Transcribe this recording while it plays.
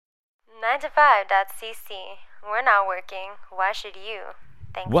9to5.cc. We're not working. Why should you?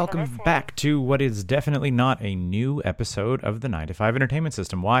 Thanks for Welcome listening. back to what is definitely not a new episode of the 9 to 5 Entertainment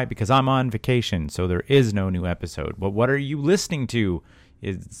System. Why? Because I'm on vacation, so there is no new episode. But what are you listening to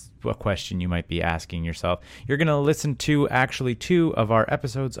is a question you might be asking yourself. You're going to listen to actually two of our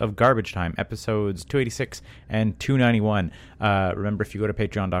episodes of Garbage Time, episodes 286 and 291. Remember, if you go to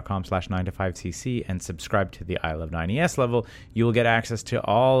patreon.com/9to5cc and subscribe to the I Love 9ES level, you will get access to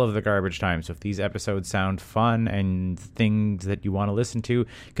all of the Garbage Time. So if these episodes sound fun and things that you want to listen to,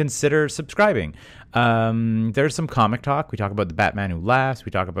 consider subscribing. There's some comic talk. We talk about the Batman Who Laughs.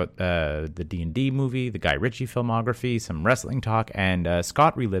 We talk about the D&D movie, the Guy Ritchie filmography, some wrestling talk, and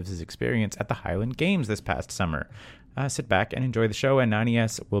Scott relives his experience at the Highland Games this past summer. Sit back and enjoy the show, and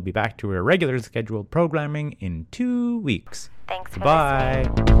 9ES will be back to our regular scheduled programming in 2 weeks. Thanks for Goodbye.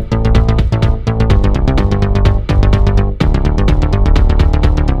 listening.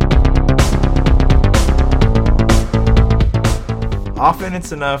 Often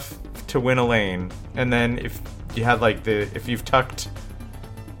it's enough to win a lane, and then if you had like if you've tucked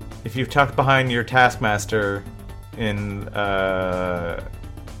behind your Taskmaster in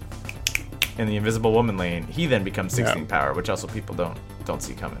the Invisible Woman lane, he then becomes 16 power, which also people don't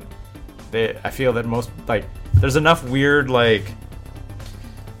see coming. I feel that most, like, there's enough weird, like,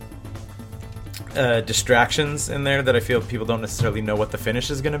 distractions in there that I feel people don't necessarily know what the finish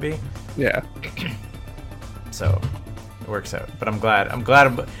is going to be. Yeah. So it works out. But I'm glad.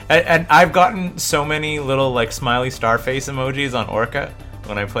 And I've gotten so many little, like, smiley star face emojis on Orca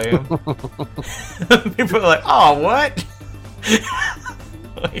when I play him. People are like, oh, what?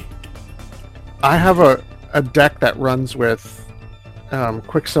 Like, I have a deck that runs with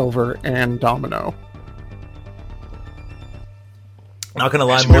Quicksilver and Domino. not gonna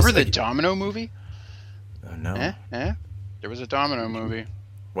lie, Guys, remember the Domino movie? Oh no, There was a Domino movie.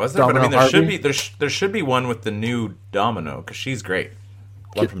 was there? Domino But I mean, there Harvey? should be there should be one with the new Domino, because she's great.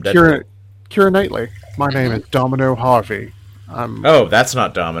 One from Deadpool. Keira Knightley. My name is Domino Harvey. Oh, that's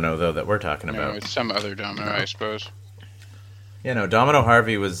not Domino though that we're talking No, about. it's some other Domino, I suppose. Yeah, no, Domino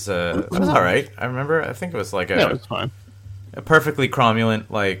Harvey was that was all right. I remember. I think it was like Yeah, it's fine. a perfectly cromulent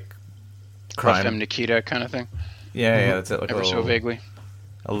like Crime. crime. Nikita kind of thing. Yeah, that's it. Like Ever so vaguely.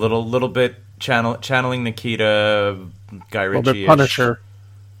 a little bit channeling Nikita, Guy A Ritchie. little bit Punisher.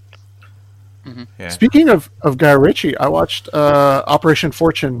 Yeah. Speaking of Guy Ritchie, I watched Operation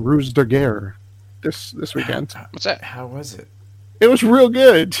Fortune Ruse de Guerre this weekend. What's that? How was it? It was real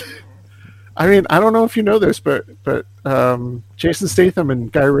good. I mean, I don't know if you know this, but Jason Statham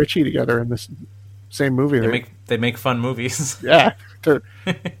and Guy Ritchie together in this same movie. They make fun movies. Yeah, they're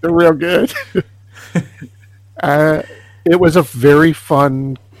real good. It was a very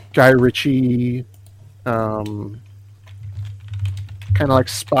fun Guy Ritchie, kind of like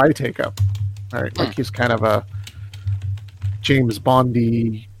spy take-up. Right, like he's kind of a James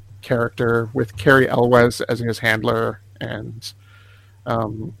Bondy character with Carrie Elwes as his handler, and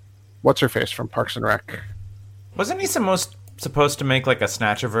what's her face from Parks and Rec. Wasn't he supposed to make like a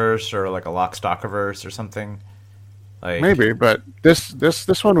Snatcherverse or like a Lock Stockerverse or something? Like Maybe, but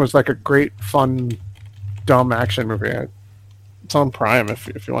this one was like a great, fun, dumb action movie. It's on Prime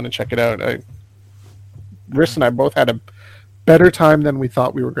if you want to check it out. Riss and I both had a better time than we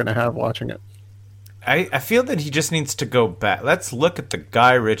thought we were going to have watching it. I feel that he just needs to go back. Let's look at the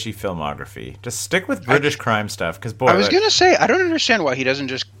Guy Ritchie filmography. Just stick with British crime stuff, because boy, I was going to say, I don't understand why he doesn't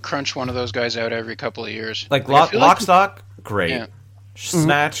just crunch one of those guys out every couple of years. like I feel Lock Stock, great. Yeah.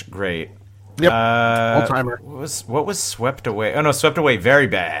 Snatch, great. Yep, all-timer. What was Swept Away? Oh no, Swept Away, very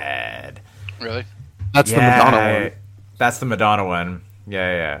bad. Really? That's the Madonna one. That's the Madonna one.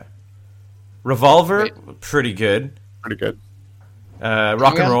 Yeah. Revolver, pretty good. Pretty good.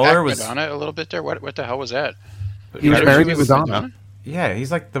 Rock and Roller was. Madonna a little bit there. What the hell was that? He was Guy married Ritchie to Madonna. Yeah,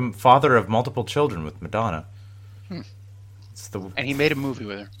 he's like the father of multiple children with Madonna. It's the And he made a movie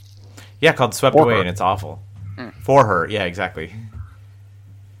with her. Yeah, called Swept For Away, her. and it's awful. For her, yeah, exactly.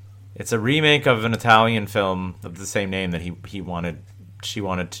 It's a remake of an Italian film of the same name that she wanted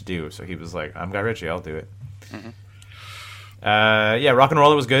to do. So he was like, "I'm Guy Ritchie, I'll do it." Yeah, Rock and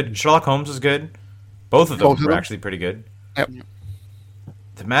Roller was good. Sherlock Holmes was good. Both of them were actually pretty good. Yep.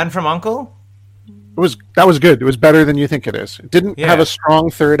 The Man from U.N.C.L.E.? That was good. It was better than you think it is. It didn't Yeah. have a strong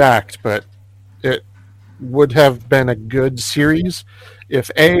third act, but it would have been a good series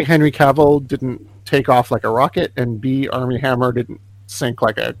if A, Henry Cavill didn't take off like a rocket, and B, Armie Hammer didn't sink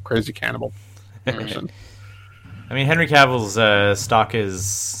like a crazy cannibal person. I mean, Henry Cavill's stock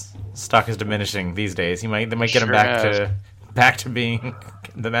is diminishing these days. They might get him Sure back to being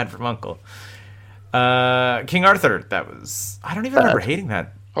the Man from U.N.C.L.E. King Arthur. I don't even remember hating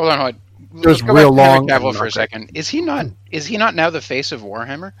that Hold on. It was Let's go real back to long. Henry Cavill and for a not great. second. Is he not? Is he not now the face of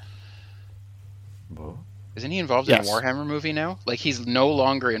Warhammer? Whoa. Isn't he involved Yes. in a Warhammer movie now? Like he's no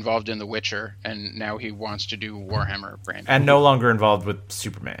longer involved in The Witcher, and now he wants to do Warhammer brand. And no longer involved with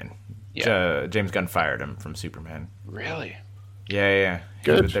Superman. Yeah. James Gunn fired him from Superman. Really? Yeah.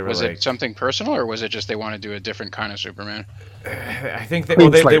 Good. They were Was like, it something personal, or was it just they want to do a different kind of Superman? I think they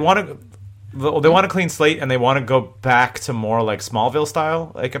Clean they slate. want to. They want a clean slate, and they want to go back to more like Smallville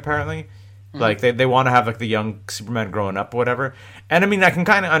style. Like apparently, like they want to have like the young Superman growing up, or whatever. And I mean, I can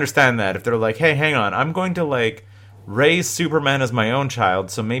kind of understand that if they're like, hey, hang on, I'm going to like raise Superman as my own child,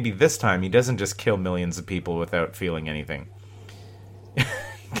 so maybe this time he doesn't just kill millions of people without feeling anything.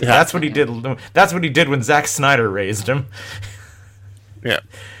 That's what he did. That's what he did when Zack Snyder raised him. Yeah.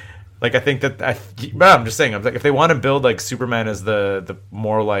 Like I think that but I'm just saying, I'm like, if they want to build like Superman as the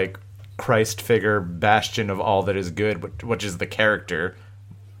more like Christ figure bastion of all that is good, which is the character,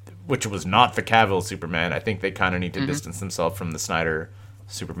 which was not the Cavill Superman, I think they kind of need to distance themselves from the Snyder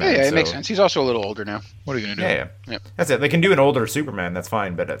Superman. Yeah, it so- makes sense. He's also a little older now. What are you gonna do? Yeah. Yep. That's it. They can do an older Superman, that's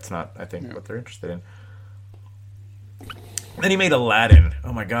fine, but that's not, I think, what they're interested in. Then he made Aladdin.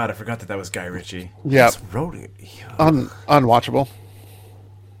 Oh my god, I forgot that was Guy Ritchie. He Yeah. just wrote it. Unwatchable.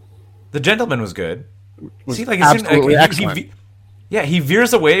 The Gentleman was good. Was See, like, absolutely he excellent. yeah, he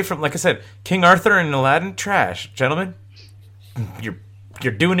veers away from, like I said, King Arthur and Aladdin, trash. Gentlemen,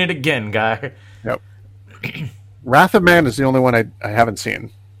 you're doing it again, guy. Yep. Wrath of Man is the only one I haven't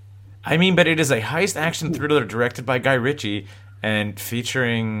seen. I mean, but it is a heist action thriller directed by Guy Ritchie and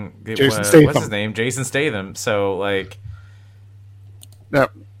featuring Jason Statham. What's his name? Jason Statham. So, like, No,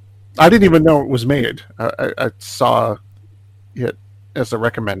 I didn't even know it was made. I saw it as a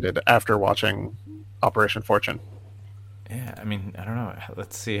recommended after watching Operation Fortune. yeah, I mean, I don't know.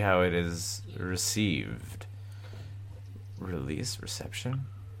 Let's see how it is received. Release, reception.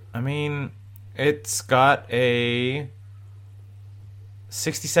 I mean, it's got a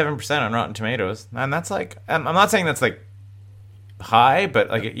 67% on Rotten Tomatoes, and that's like, I'm not saying that's like high, but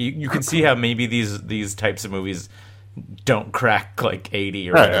like you can see how maybe these types of movies don't crack like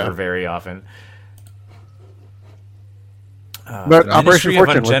 80 or whatever yeah. very often. But The Operation Ministry of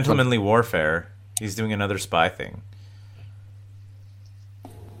Fortune was Ungentlemanly Warfare. He's doing another spy thing.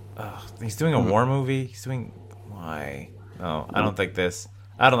 He's doing a war movie. He's doing why? Oh, I don't like this.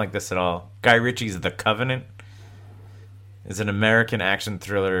 I don't like this at all. Guy Ritchie's The Covenant is an American action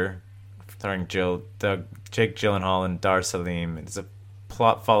thriller starring Jake Gyllenhaal and Dar Salim. It's a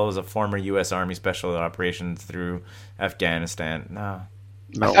plot follows a former U.S. Army Special Operations through Afghanistan. No,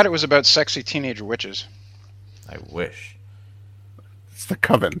 I thought it was about sexy teenage witches. I wish. It's The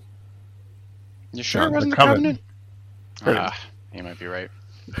Coven. You sure Yeah, it wasn't The the Covenant. Covenant? You might be right.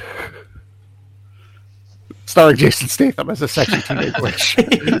 Starring Jason Statham as a sexy teenage witch.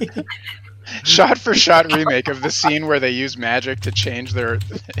 Shot for shot remake of the scene where they use magic to change their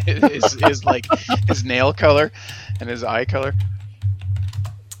his nail color and his eye color.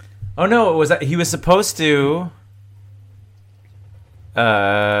 Oh no, it was he was supposed to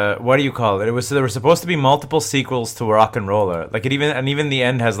what do you call it? There were supposed to be multiple sequels to Rock and Roller. Like even the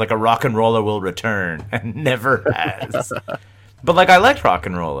end has like a Rock and Roller will return and never has. But like I liked Rock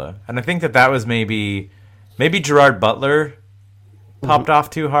and Roller, and I think that was maybe Gerard Butler popped off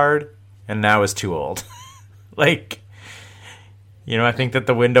too hard and now is too old. Like, you know, I think that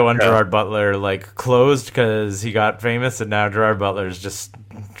the window on Gerard Butler like closed because he got famous, and now Gerard Butler is just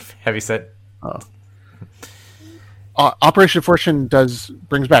heavyset. Operation Fortune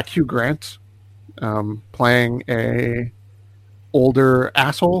brings back Hugh Grant, playing a older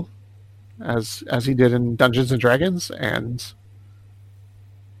asshole as he did in Dungeons and Dragons, and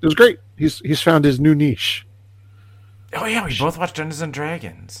it was great. He's found his new niche. Oh yeah, we both watched Dungeons and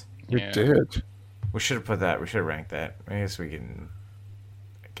Dragons. We Yeah. did. We should have put that. We should have ranked that. I guess we can.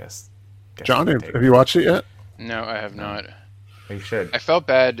 I guess John, we have, can take have you watched it yet? No, I have not. We should. I felt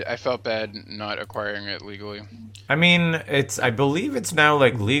bad not acquiring it legally. I mean, I believe it's now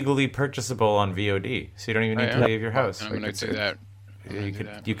like legally purchasable on VOD, so you don't even need to leave your house. And I'm Like, going it's- to do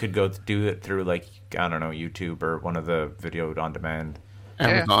that. You could go do it through like I don't know YouTube or one of the video on demand.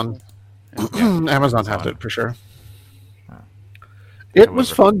 Amazon. Amazon has it for sure. It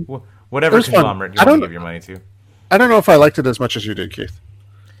was fun. Whatever It was fun. conglomerate you I want to don't- give your money to. I don't know if I liked it as much as you did, Keith.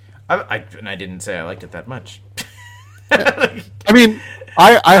 And I didn't say I liked it that much. I mean,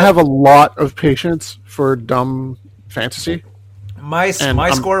 I have a lot of patience for dumb fantasy. My And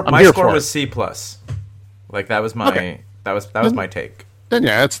I'm score here for was it. C plus. Like that was my Okay. that was my take. Then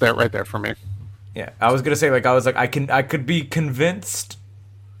yeah, it's there right there for me. Yeah, I was gonna say like I could be convinced,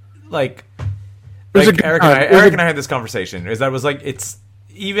 like was a like good Eric time. and It was Eric a- and I had this conversation. Is that was like it's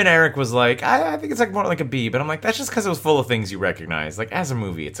even Eric was like, I think it's like more like a B, but I'm like, that's just because it was full of things you recognize. Like as a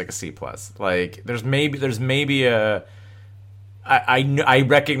movie, it's like a C plus. Like there's maybe a I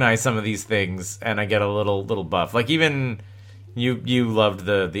recognize some of these things and I get a little buff. Like even you loved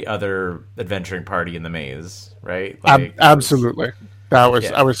the other adventuring party in the maze, right? Like, absolutely. That was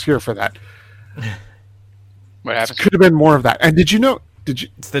Yeah. I was here for that. What happened? Could have been more of that. And did you know? Did you?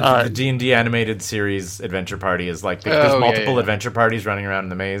 It's the D&D animated series adventure party is like there's multiple adventure parties running around in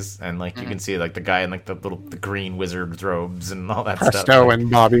the maze, and like you can see like the guy in like the green wizard's robes and all that stuff. Presto Like,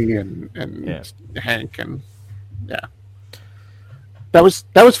 and Bobby and Hank and that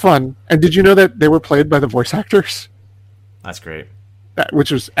was fun. And did you know that they were played by the voice actors? that's great.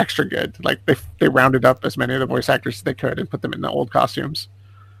 Which was extra good. Like they rounded up as many of the voice actors as they could and put them in the old costumes.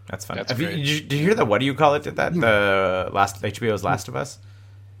 That's fun. That's Did great. you hear that? What do you call it? Did that the last HBO's Last of Us?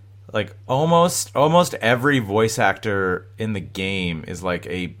 Like almost every voice actor in the game is like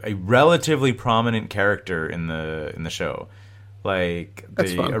a relatively prominent character in the show. Like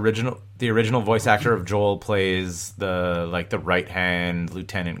That's fun. the original voice actor of Joel plays the right hand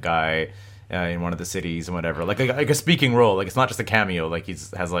lieutenant guy in one of the cities and whatever. Like a speaking role. Like it's not just a cameo. Like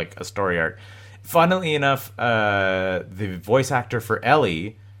has like a story arc. Funnily enough, the voice actor for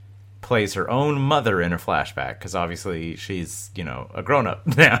Ellie plays her own mother in a flashback because obviously she's a grown-up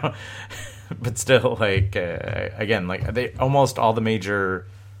now, but still like again like they almost all the major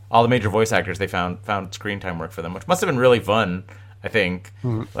voice actors they found screen time work for them, which must have been really fun. I think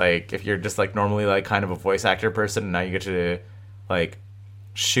like if you're just like normally like kind of a voice actor person and now you get to like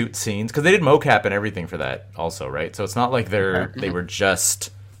shoot scenes because they did mocap and everything for that also, right? So it's not like they were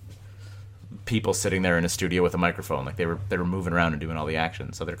just people sitting there in a studio with a microphone. Like they were moving around and doing all the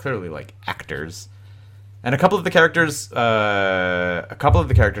action, so they're clearly like actors. And a couple of the characters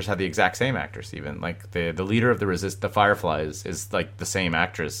had the exact same actress. Even like the leader of the Fireflies is like the same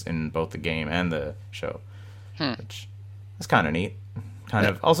actress in both the game and the show, which is kind of neat. Kind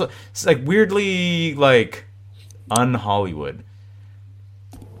of also it's like weirdly like un-Hollywood.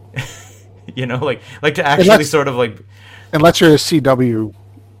 like to actually sort of like Unless you're a CW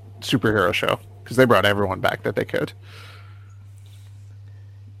superhero show, because they brought everyone back that they could.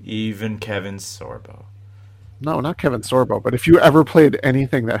 even Kevin Sorbo. No, not Kevin Sorbo, but if you ever played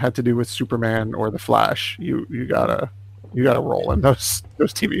anything that had to do with Superman or the Flash, you gotta roll in those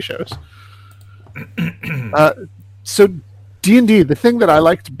TV shows. So D&D, the thing that I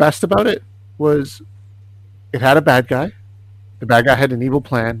liked best about it was it had a bad guy. The bad guy had an evil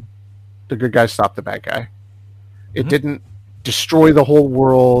plan. The good guy stopped the bad guy. It didn't destroy the whole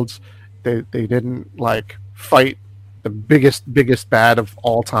world. They didn't like fight the biggest bad of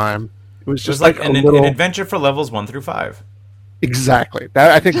all time. It was just like an adventure for levels 1 through 5. Exactly.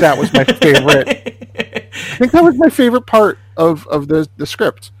 I think that was my favorite. I think that was my favorite part of the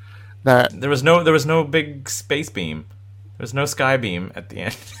script. That There was no big space beam. There was no sky beam at the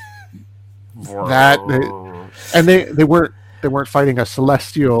end. they weren't fighting a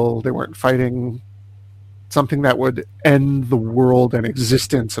celestial. They weren't fighting something that would end the world and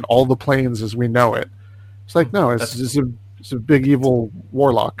existence and all the planes as we know it. It's like no, it's a big evil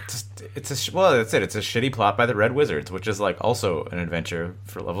warlock. That's it. It's a shitty plot by the Red Wizards, which is like also an adventure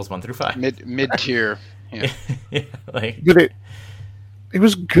for levels 1 through 5. Mid tier. Yeah. Yeah, like But it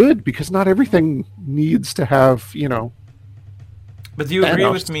was good because not everything needs to have But do you agree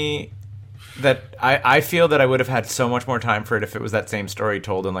Thanos. with me that I feel that I would have had so much more time for it if it was that same story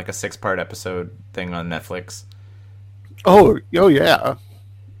told in like a 6-part episode thing on Netflix? Oh yeah.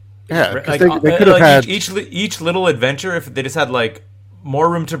 Yeah, 'cause Like, they could have had each little adventure. If they just had like more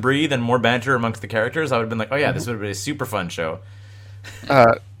room to breathe and more banter amongst the characters, I would have been like, oh yeah, this would have been a super fun show.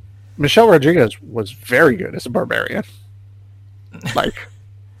 Michelle Rodriguez was very good as a barbarian. Like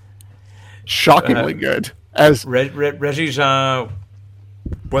shockingly good as Reggie Jean,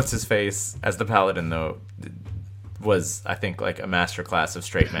 what's his face as the paladin though, was I think like a masterclass of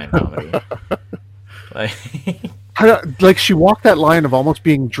straight man comedy. like she walked that line of almost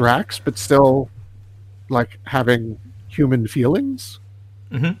being Drax, but still like having human feelings.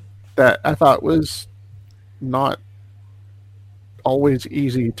 That I thought was not always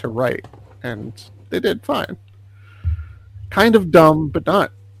easy to write, and they did fine. Kind of dumb, but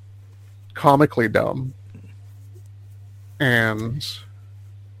not comically dumb. And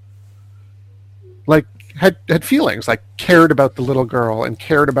like had feelings, like cared about the little girl and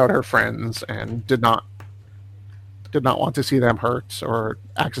cared about her friends and did not want to see them hurt or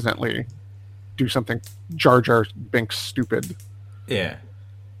accidentally do something Jar Jar Binks stupid. Yeah.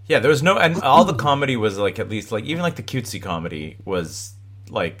 Yeah, there was no, and all the comedy was like, at least like, even like the cutesy comedy was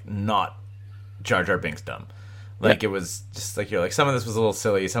like not Jar Jar Binks dumb. Like, it was just like, you're like, some of this was a little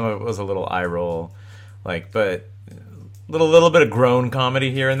silly, some of it was a little eye roll, like, but little bit of groan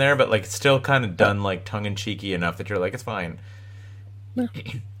comedy here and there, but like still kind of done like tongue in cheeky enough that you're like, it's fine. Yeah.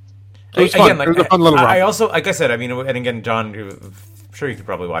 It was fun. Like, it was a fun little I romp. also, like I said, I mean, and again, John, I'm sure you could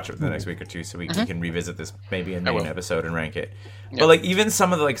probably watch it the next week or two, so we can revisit this maybe in the main episode and rank it. Yep. But like, even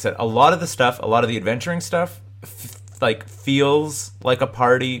some of the, like I said, a lot of the stuff, a lot of the adventuring stuff, like feels like a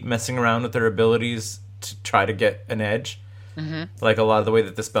party messing around with their abilities to try to get an edge. Like a lot of the way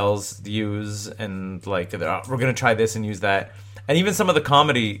that the spells use, and like, we're gonna try this and use that, and even some of the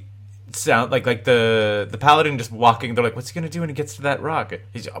comedy sound like the paladin just walking. They're like, "What's he gonna do when he gets to that rock?"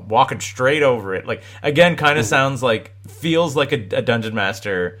 He's walking straight over it. Like, again, kind of sounds like, feels like a dungeon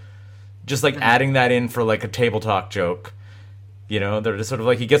master, just like adding that in for like a table talk joke. You know, they're just sort of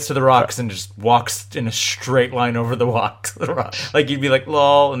like, he gets to the rocks and just walks in a straight line over the rocks. Like, you'd be like,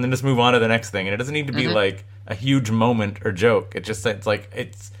 lol, and then just move on to the next thing. And it doesn't need to be like a huge moment or joke. It just, it's like,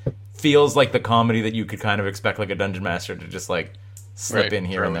 it feels like the comedy that you could kind of expect like a dungeon master to just like slip in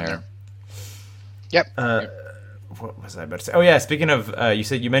here and there. Yep. What was I about to say? Oh yeah, speaking of,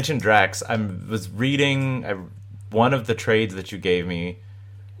 you mentioned Drax. I was reading one of the trades that you gave me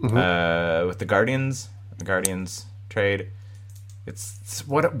with the Guardians trade. It's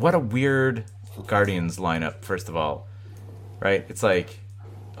what a weird Guardians lineup. First of all, right? It's like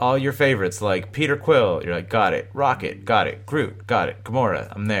all your favorites, like Peter Quill. You're like, got it. Rocket, got it. Groot, got it.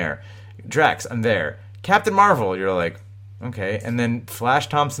 Gamora, I'm there. Drax, I'm there. Captain Marvel, you're like, okay. And then Flash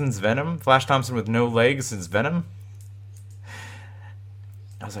Thompson's Venom. Flash Thompson with no legs is Venom.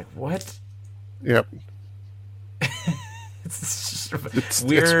 I was like, what? Yep. It's just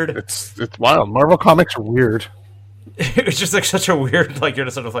weird. It's wild. Marvel comics are weird. It's just like such a weird, like, you're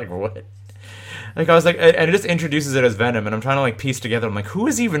just sort of like, what? Like, I was like, and it just introduces it as Venom, and I'm trying to like piece together, I'm like, who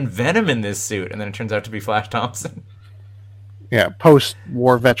is even Venom in this suit? And then it turns out to be Flash Thompson. Yeah,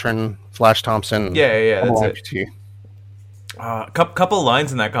 post-war veteran Flash Thompson. Yeah, that's amputee. it. Couple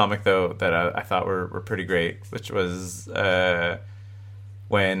lines in that comic, though, that I thought were pretty great, which was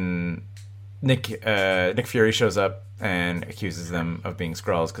when Nick Fury shows up and accuses them of being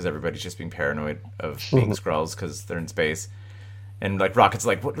Skrulls because everybody's just being paranoid of being Skrulls because they're in space. And like Rocket's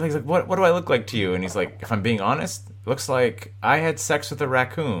like, what do I look like to you? And he's like, if I'm being honest, it looks like I had sex with a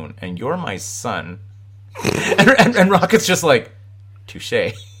raccoon and you're my son. and Rocket's just like, touche.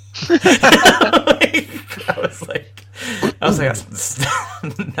 I was like,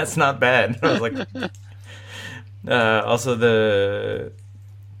 that's not bad. I was like, also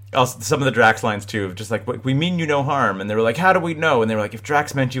some of the Drax lines too, of just like, we mean you no harm, and they were like, how do we know? And they were like, if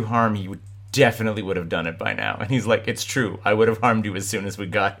Drax meant you harm, he definitely would have done it by now. And he's like, it's true, I would have harmed you as soon as we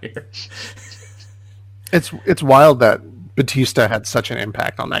got here. It's wild that Batista had such an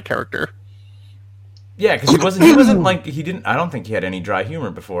impact on that character. Yeah, because he wasn't like, I don't think he had any dry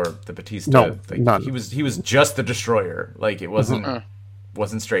humor before the Batista. No, like, none. He was just the Destroyer. Like, it wasn't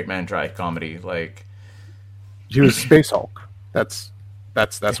straight man dry comedy. Like, he was Space Hulk. That's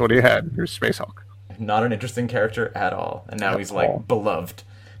what he had. He was Space Hulk. Not an interesting character at all. And now he's like beloved.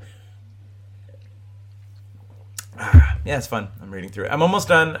 Yeah, it's fun. I'm reading through it. I'm almost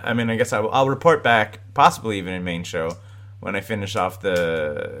done. I mean, I guess I'll report back, possibly even in main show, when I finish off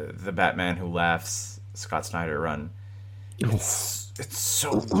the Batman Who Laughs Scott Snyder run. It's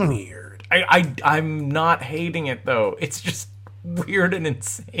so weird. I'm not hating it though. It's just weird and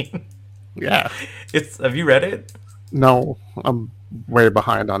insane. Yeah. Have you read it? No, I'm way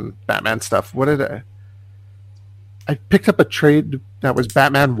behind on Batman stuff. What did I picked up a trade that was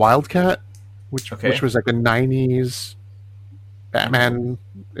Batman Wildcat, which was like a 9ES Batman.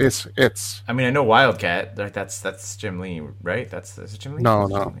 It's I mean, I know Wildcat. That's Jim Lee, right? That's Jim Lee.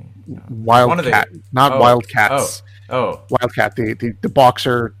 No. Wildcat, not Wildcats. Wildcat, the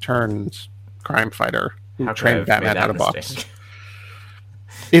boxer turned crime fighter who trained Batman how to box.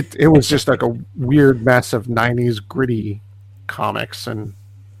 It was just like a weird mess of 90s gritty comics, and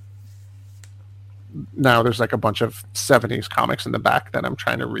now there's like a bunch of 70s comics in the back that I'm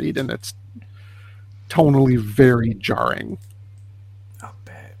trying to read, and it's tonally very jarring. I'll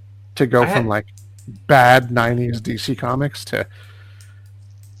bet. To go from like bad 90s DC comics to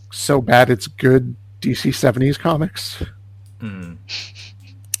so bad it's good DC 70s comics. It's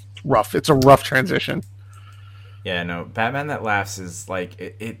rough. It's a rough transition. Yeah, no, Batman That Laughs is like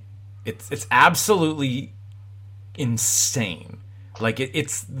it's absolutely insane. Like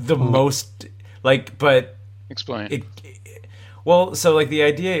it's the most like, but explain. Well, so like the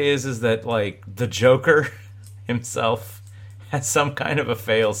idea is that like the Joker himself has some kind of a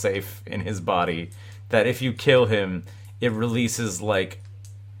failsafe in his body that if you kill him, it releases like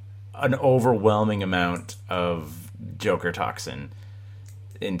an overwhelming amount of Joker toxin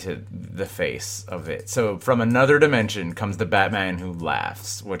into the face of it. So from another dimension comes the Batman who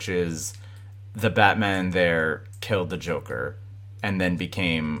laughs, which is the Batman there killed the Joker and then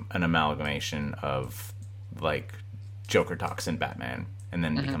became an amalgamation of like Joker toxin Batman, and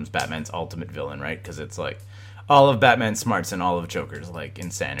then becomes Batman's ultimate villain, right? Because it's like all of Batman's smarts and all of Joker's like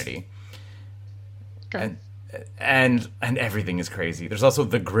insanity. Okay. And everything is crazy. There's also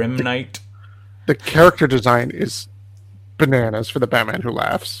the Grim Knight. The character design is bananas for the Batman who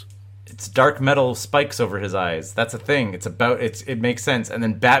laughs. It's dark metal spikes over his eyes. That's a thing. It makes sense. And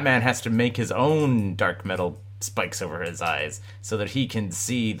then Batman has to make his own dark metal spikes over his eyes so that he can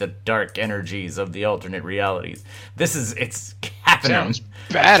see the dark energies of the alternate realities. It's happening. Sounds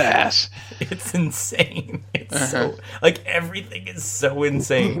badass. It's insane. It's so like everything is so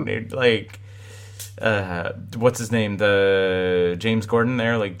insane. It, like what's his name? The James Gordon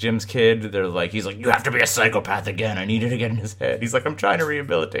there, like Jim's kid. They're like, he's like, you have to be a psychopath again. I need you to get in his head. He's like, I'm trying to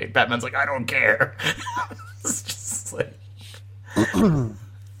rehabilitate. Batman's like, I don't care. It's just like,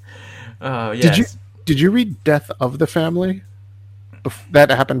 yeah. Did you read Death of the Family?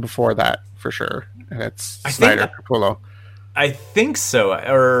 That happened before that for sure, and it's Snyder Capullo. I think so,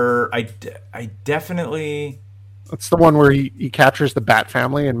 or I definitely. It's the one where he captures the Bat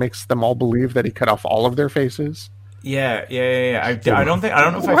family and makes them all believe that he cut off all of their faces. Yeah. I don't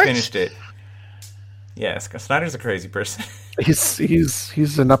know if I finished it. Yeah, Snyder's a crazy person. He's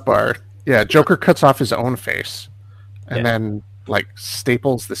a nutbar. Yeah, Joker cuts off his own face, and then like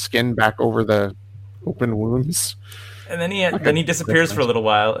staples the skin back over the open wounds. And then he disappears for a little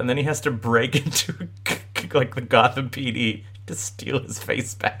while, and then he has to break into like the Gotham PD to steal his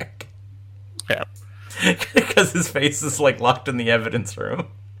face back. Yeah. Because his face is like locked in the evidence room.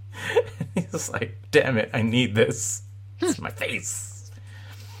 He's like, damn it, I need this. It's my face.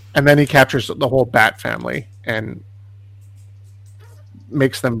 And then he captures the whole Bat family and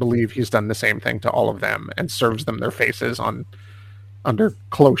makes them believe he's done the same thing to all of them and serves them their faces under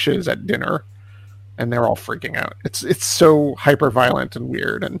cloches at dinner. And they're all freaking out. It's so hyper violent and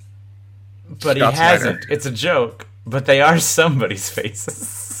weird. But Scott he hasn't. Snyder. It's a joke. But they are somebody's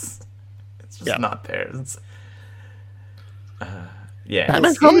faces. It's just not theirs. Yeah.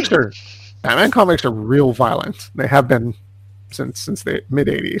 Batman comics are real violent. They have been since the mid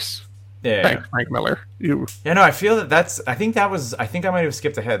 '80s. Yeah. Thanks, Frank Miller. I feel that I think I might have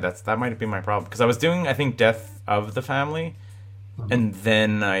skipped ahead. That might have been my problem because I was doing Death of the Family, and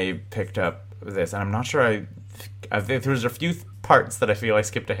then I picked up this, and I'm not sure there's a few parts that I feel I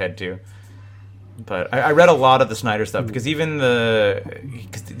skipped ahead to. But I read a lot of the Snyder stuff because even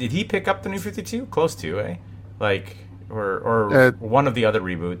did he pick up the New 52? Close to, eh? Like, or one of the other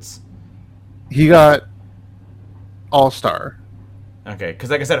reboots. He got All-Star. Okay,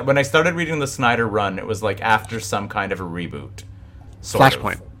 because like I said, when I started reading the Snyder run, it was like after some kind of a reboot.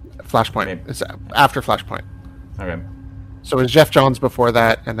 Flashpoint. Flashpoint. It's after Flashpoint. Okay. So it was Jeff Johns before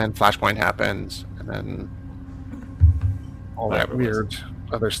that, and then Flashpoint happens, and then all that weird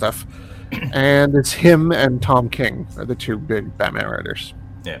other stuff. And it's him and Tom King are the two big Batman writers.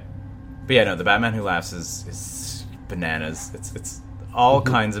 Yeah. But yeah, no, the Batman Who Laughs is bananas. It's all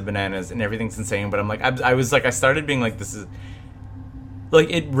kinds of bananas, and everything's insane. But I'm like, I started being like, this is... Like,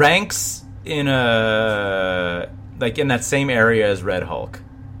 it ranks in in that same area as Red Hulk.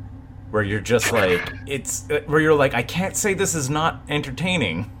 Where you're just like, I can't say this is not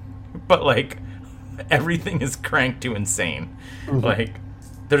entertaining, but like, everything is cranked to insane. Mm-hmm. Like,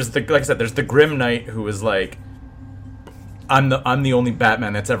 there's the Grim Knight who is like, I'm the only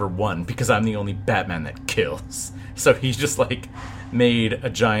Batman that's ever won because I'm the only Batman that kills. So he's just like made a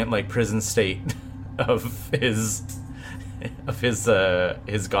giant like prison state of his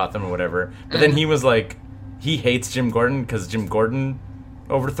Gotham or whatever. But then he was like, he hates Jim Gordon because Jim Gordon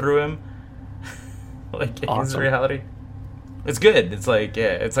overthrew him. Like in his reality, it's good. It's like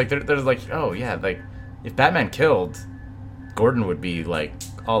it's like there's like, oh yeah, like if Batman killed, Gordon would be like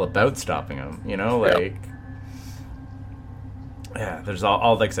all about stopping him, you know, like there's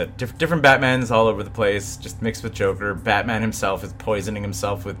all like I said, different Batmans all over the place, just mixed with Joker. Batman himself is poisoning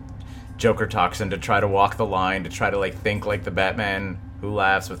himself with Joker toxin to try to walk the line, to try to like think like the Batman Who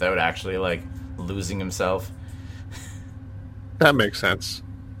Laughs without actually like losing himself. That makes sense.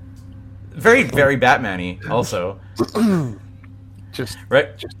 Very, very Batman-y, also. Just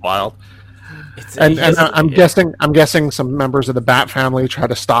just wild. I'm guessing some members of the Bat family try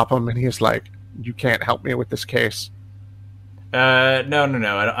to stop him, and he's like, "You can't help me with this case." No.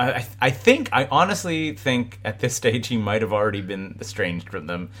 I honestly think at this stage he might have already been estranged from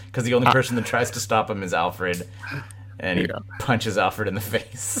them because the only person that tries to stop him is Alfred, and he punches Alfred in the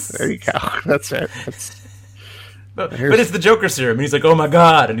face. There you go. That's it. But it's the Joker serum, and he's like, "Oh my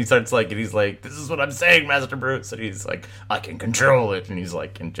god!" And he starts like, and he's like, "This is what I'm saying, Master Bruce." And he's like, "I can control it," and he's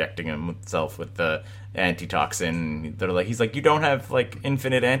like injecting himself with the antitoxin. He's like, "You don't have like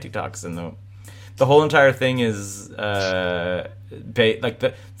infinite antitoxin though." The whole entire thing is like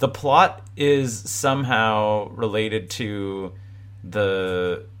the plot is somehow related to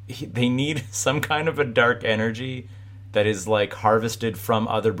they need some kind of a dark energy that is like harvested from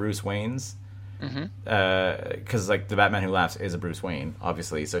other Bruce Waynes. Because like the Batman Who Laughs is a Bruce Wayne,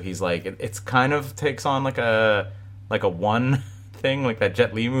 obviously. So he's like it's kind of takes on like a one thing, like that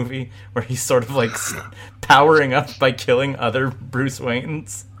Jet Li movie where he's sort of like powering up by killing other Bruce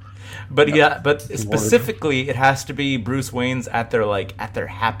Waynes. But but specifically, it has to be Bruce Wayne's at their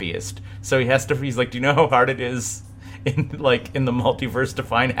happiest. So he's like, do you know how hard it is in the multiverse to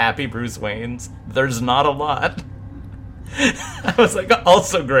find happy Bruce Waynes? There's not a lot. I was like,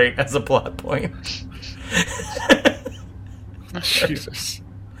 also great as a plot point. Jesus,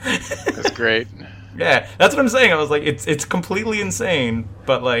 That's great. Yeah, that's what I'm saying. I was like, it's completely insane,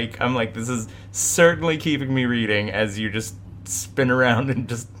 but like I'm like, this is certainly keeping me reading as you just spin around and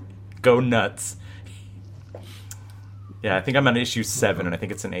just go nuts. Yeah, I think I'm on issue 7, and I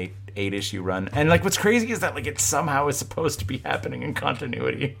think it's an 8 issue run. And like, what's crazy is that like it somehow is supposed to be happening in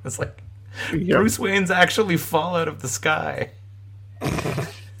continuity. It's like Bruce Wayne's actually fall out of the sky.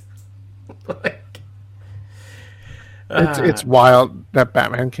 it's wild that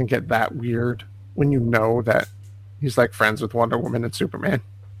Batman can get that weird when you know that he's like friends with Wonder Woman and Superman.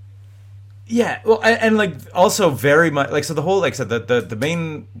 Yeah, well, and like also very much like so the whole like so the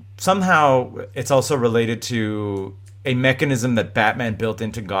main somehow it's also related to a mechanism that Batman built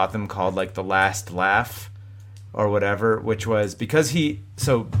into Gotham called like the last laugh or whatever, which was because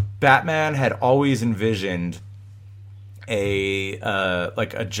Batman had always envisioned a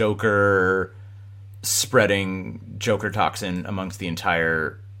Joker spreading Joker toxin amongst the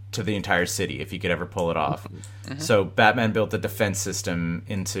entire city if he could ever pull it off. Mm-hmm. So Batman built a defense system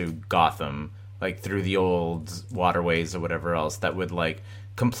into Gotham, like through the old waterways or whatever else, that would like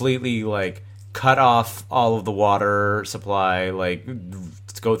completely like cut off all of the water supply, like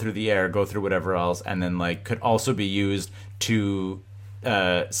go through the air, go through whatever else, and then like could also be used to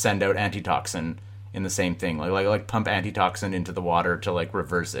send out antitoxin in the same thing, like pump antitoxin into the water to like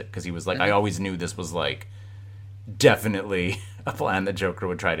reverse it, because he was like, I always knew this was like definitely a plan that Joker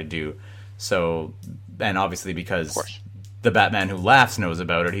would try to do. So, and obviously because the Batman Who Laughs knows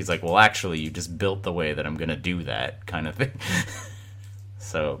about it, he's like, well, actually, you just built the way that I'm gonna do that kind of thing.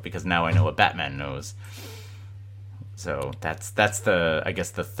 So, because now I know what Batman knows. So that's the I guess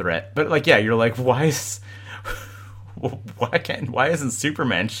the threat. But like, yeah, you're like, why isn't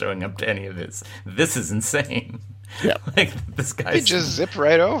Superman showing up to any of this? This is insane. Yeah, like this guy's He just zip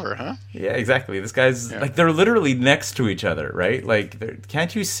right over, huh? Yeah, exactly. This guy's like they're literally next to each other, right? Like,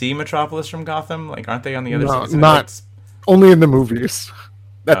 can't you see Metropolis from Gotham? Like, aren't they on the other side? Not only in the movies.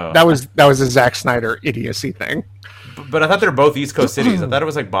 That was a Zack Snyder idiocy thing. But I thought they were both East Coast cities. I thought it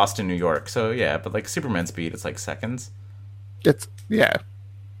was like Boston, New York. So yeah, but like Superman speed, it's like seconds. Yeah.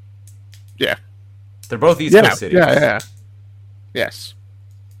 They're both East Coast cities. Yeah. Yes.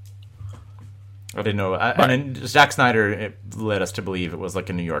 I didn't know. And then Zack Snyder led us to believe it was like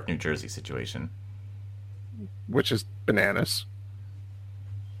a New York, New Jersey situation. Which is bananas.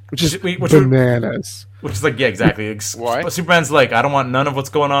 Which is bananas. Which is like, yeah, exactly. Why? Superman's like, I don't want none of what's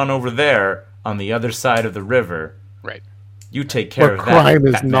going on over there on the other side of the river. Right. You take care of that. Crime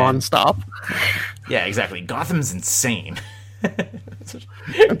is Batman. nonstop. Yeah, exactly. Gotham's insane.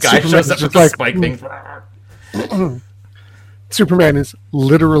 Guy shows up with the spike thing. Superman is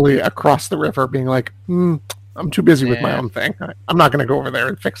literally across the river being like, I'm too busy with my own thing. I'm not going to go over there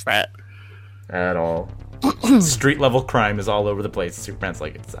and fix that. At all. Street level crime is all over the place. Superman's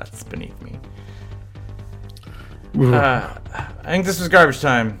like, that's beneath me. I think this was garbage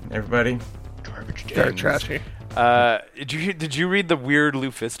time, everybody. Garbage day. Very trashy. Did you read the weird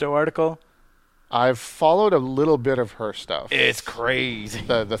Lufisto article? I've followed a little bit of her stuff. It's crazy.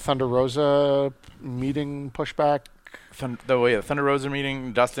 The Thunder Rosa meeting pushback. The Thunder Rosa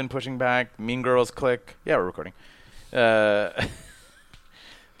meeting, Dustin pushing back, Mean Girls click. Yeah, we're recording. But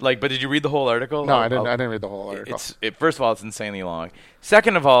did you read the whole article? No, I didn't read the whole article. First of all, it's insanely long.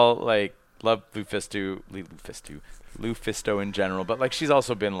 Second of all, like, love Lufisto in general, but like she's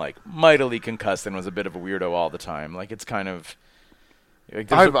also been like mightily concussed and was a bit of a weirdo all the time. Like, it's kind of.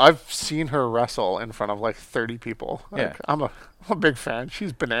 Like, I've seen her wrestle in front of like 30 people. Like, yeah, I'm a big fan.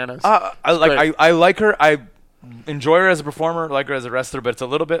 She's bananas. I like her. I enjoy her as a performer, like her as a wrestler, but it's a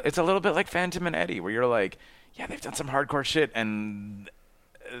little bit like Phantom and Eddie, where you're like, yeah, they've done some hardcore shit, and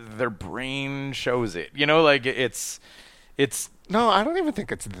their brain shows it. You know, like it's. No, I don't even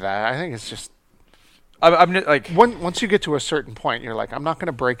think it's that. I think it's just I'm like once you get to a certain point, you're like, I'm not going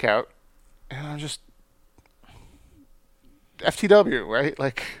to break out, and I'm just FTW, right?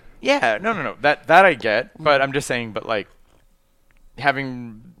 Like, yeah, no. That I get, but I'm just saying. But like,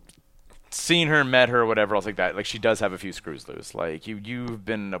 having seen her, met her, whatever else like that, like she does have a few screws loose. Like you've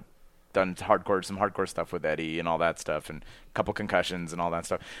been done some hardcore stuff with Eddie and all that stuff, and a couple concussions and all that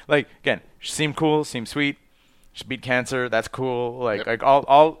stuff. Like again, she seemed cool, seemed sweet. She beat cancer. That's cool. Like like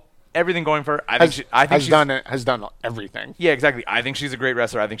all everything going for her. I think has done everything. Yeah, exactly. I think she's a great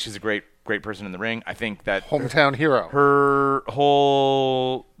wrestler. I think she's a great person in the ring. I think that Hometown hero. her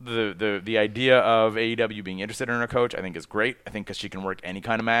whole the idea of AEW being interested in her coach, I think is great. I think because she can work any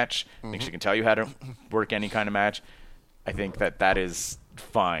kind of match. I think she can tell you how to work any kind of match. I think that is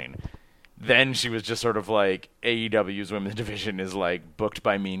fine. Then she was just sort of like AEW's women's division is like booked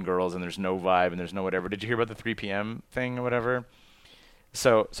by Mean Girls and there's no vibe and there's no whatever. Did you hear about the 3 p.m. thing or whatever?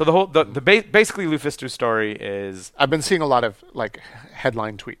 So the whole basically Lufisto's story is I've been seeing a lot of like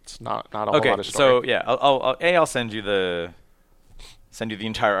headline tweets, not a whole lot of story. So yeah, I'll send you the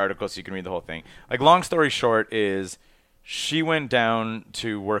entire article so you can read the whole thing. Like long story short is she went down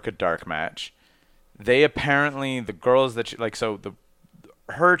to work a dark match. They apparently the girls that she like so the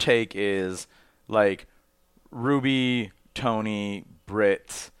her take is like Ruby, Tony,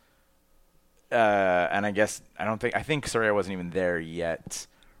 Britt, and I think Soraya wasn't even there yet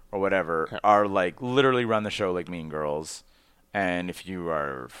or whatever, are like literally run the show like Mean Girls. And if you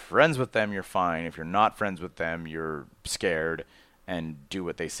are friends with them, you're fine. If you're not friends with them, you're scared and do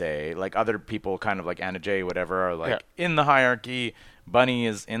what they say. Like other people kind of like Anna Jay, whatever, are like in the hierarchy. Bunny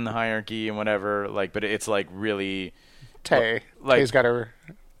is in the hierarchy and whatever. Like, but it's like really... Tay's got her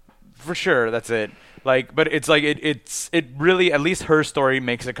for sure. That's it. Like, but it's like it really at least her story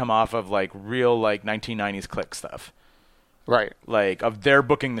makes it come off of like real like 1990s click stuff, right? Like of their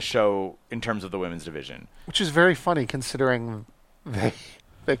booking the show in terms of the women's division, which is very funny considering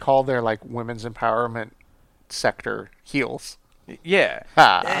they call their like women's empowerment sector heels. Yeah,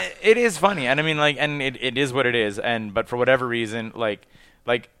 it is funny, and I mean like, and it is what it is, and but for whatever reason, like.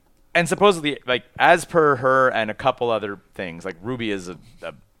 And supposedly, like, as per her and a couple other things, like, Ruby is a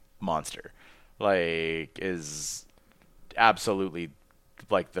monster. Like, is absolutely,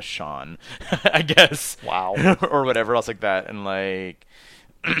 like, the Shawn, I guess. Wow. Or whatever else like that. And, like,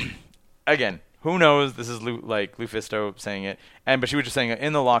 again, who knows? This is, Lufisto saying it. But she was just saying it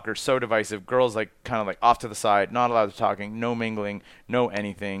in the locker, so divisive. Girls, like, kind of, like, off to the side, not allowed to talking, no mingling, no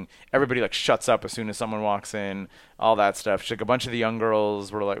anything. Everybody, like, shuts up as soon as someone walks in, all that stuff. She's like, a bunch of the young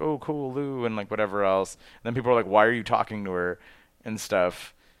girls were like, oh, cool, Lou, and, like, whatever else. And then people were like, why are you talking to her and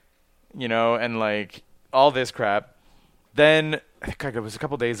stuff? You know, and, like, all this crap. Then, I think it was a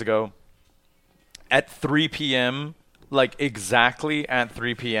couple days ago, at 3 p.m., like, exactly at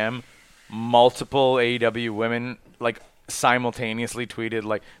 3 p.m., multiple AEW women like simultaneously tweeted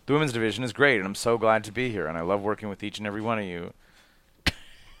like the women's division is great and I'm so glad to be here and I love working with each and every one of you.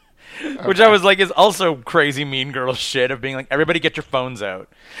 Which I was like is also crazy Mean Girl shit of being like everybody get your phones out.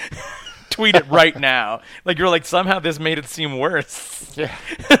 Tweet it right now. Like you're like somehow this made it seem worse. Yeah.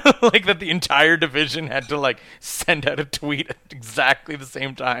 Like that the entire division had to like send out a tweet at exactly the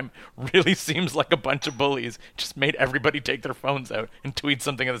same time really seems like a bunch of bullies just made everybody take their phones out and tweet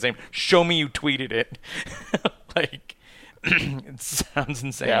something at the same. Show me you tweeted it. Like it sounds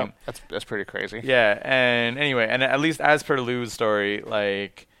insane. Yeah, that's pretty crazy. Yeah, and anyway, and at least as per Lou's story,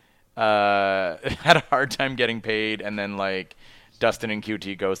 like had a hard time getting paid and then like Dustin and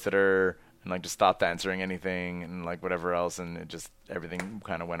QT ghosted her and like just stopped answering anything and like whatever else and it just everything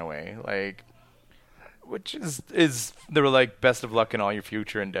kind of went away like which is they were like best of luck in all your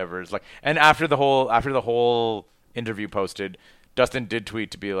future endeavors like and after the whole interview posted Dustin did tweet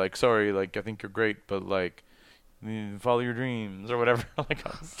to be like sorry like I think you're great but like follow your dreams or whatever like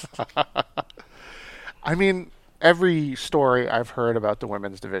I mean every story I've heard about the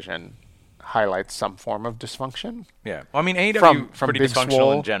women's division highlights some form of dysfunction. Yeah. Well, I mean, AEW from pretty Big dysfunctional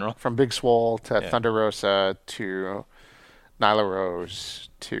Swole, in general. From Big Swole to Thunder Rosa to Nyla Rose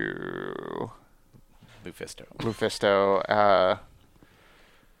to Lufisto.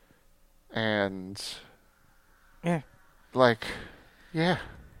 And like, yeah,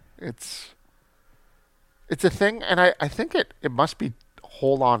 it's a thing. And I think it must be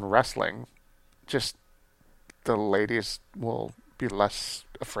hold on wrestling. Just the ladies will be less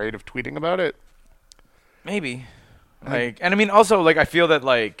afraid of tweeting about it. Maybe. Like and I mean also like I feel that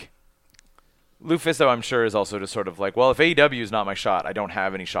like Lufisto, I'm sure, is also just sort of like, well, if AEW is not my shot, I don't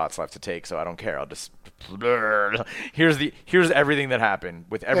have any shots left to take, so I don't care. I'll just here's everything that happened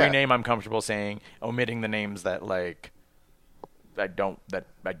with every name I'm comfortable saying, omitting the names that like I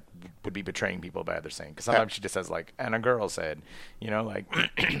would be betraying people by either saying. Because sometimes she just says like, and a girl said, like.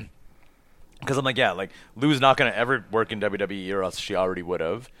 Because I'm like, yeah, like Lou's not gonna ever work in WWE, or else she already would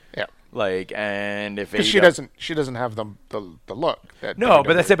have. Yeah. Like, and if Because she doesn't have the look. That no, WWE.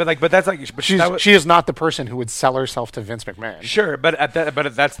 but that's it. But that's like, she is not the person who would sell herself to Vince McMahon. Sure, but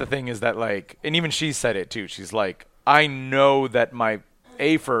that's the thing is that like, and even she said it too. She's like, I know that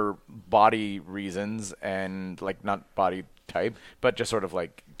for body reasons and like not body type, but just sort of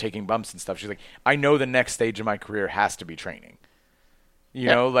like taking bumps and stuff. She's like, I know the next stage of my career has to be training. You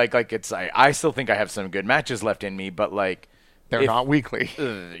know, like it's I still think I have some good matches left in me, but like. They're not weekly.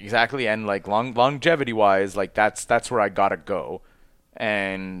 Exactly, and like longevity wise, like that's where I gotta go.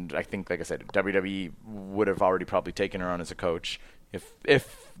 And I think, like I said, WWE would have already probably taken her on as a coach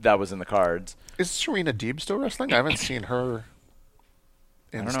if that was in the cards. Is Serena Deeb still wrestling? I haven't seen her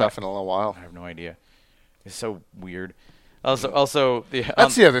in stuff in a little while. I have no idea. It's so weird. Also,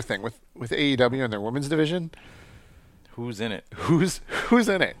 that's the other thing with AEW and their women's division. Who's in it? Who's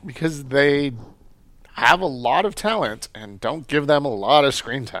in it? Because they have a lot of talent and don't give them a lot of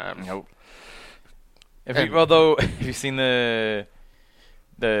screen time. Nope. Although, have you seen they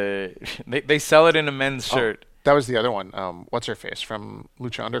sell it in a men's shirt. That was the other one. What's her face from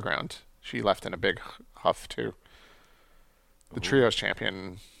Lucha Underground? She left in a big huff too. The trios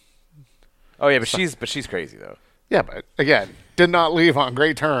champion. Oh yeah, but she's crazy though. Yeah, but again, did not leave on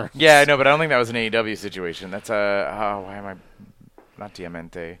great terms. Yeah, I know, but I don't think that was an AEW situation. That's why am I not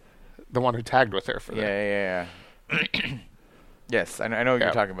Diamante? The one who tagged with her for that. Yeah. Yes, I know what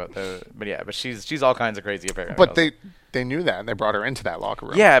you're talking about. But she's all kinds of crazy apparently. But they knew that and they brought her into that locker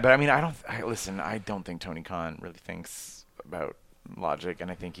room. Yeah, but I mean, I don't think Tony Khan really thinks about logic,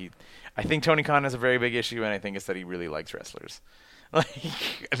 and I think Tony Khan has a very big issue, and I think it's that he really likes wrestlers.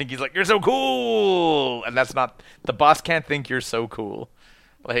 Like, I think he's like, you're so cool, and that's not the boss can't think you're so cool.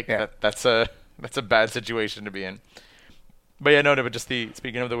 Like that's a bad situation to be in. But yeah, no, but just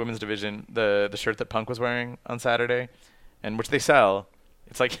speaking of the women's division, the shirt that Punk was wearing on Saturday, and which they sell,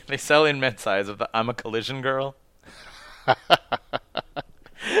 it's like they sell in men's size of the I'm a Collision girl.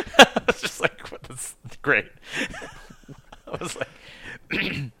 It's just like, that's great. I was like,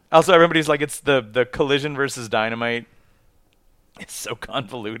 also everybody's like, it's the Collision versus Dynamite. It's so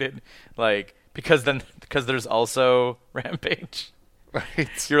convoluted, like because there's also Rampage.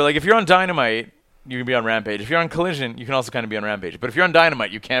 Right. You're like, if you're on Dynamite, you can be on Rampage. If you're on Collision, you can also kind of be on Rampage. But if you're on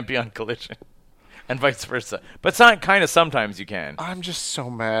Dynamite, you can't be on Collision, and vice versa. But it's not kind of sometimes you can. I'm just so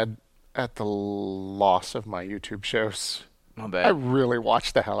mad at the loss of my YouTube shows. I'll bet. I really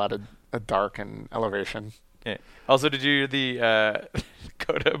watched the hell out of a Dark and Elevation. Yeah. Also, did you hear the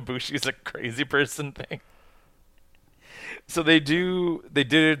Kota Ibushi's a crazy person thing? So they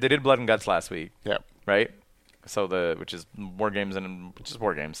did Blood and Guts last week. Yep. Right? So which is War Games.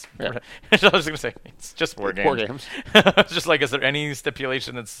 Yeah. I was gonna say it's just War Games. War Games. It's just like, is there any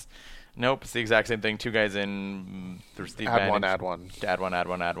stipulation that's nope? It's the exact same thing. Two guys in. There's the add one. Add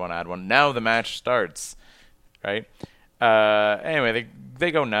one. Now the match starts. Right. Anyway,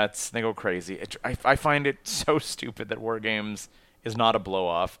 they go nuts. They go crazy. I find it so stupid that War Games is not a blow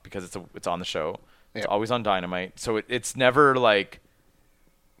off because it's on the show. It's always on Dynamite, so it's never like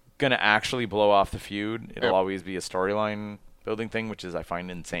gonna actually blow off the feud. It'll always be a storyline building thing, which is I find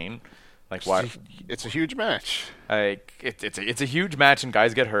insane. Like why? It's a huge match. Like it's a huge match and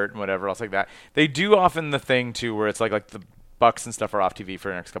guys get hurt and whatever else like that. They do often the thing too where it's like the Bucks and stuff are off TV for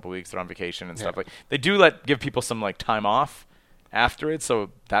the next couple of weeks. They're on vacation and stuff. Like they do give people some like time off after it, so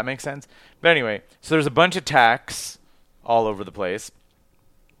that makes sense. But anyway, so there's a bunch of tacks all over the place.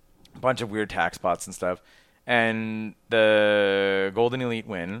 A bunch of weird tack spots and stuff. And the Golden Elite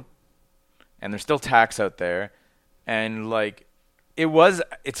win. And there's still tacks out there. And, like,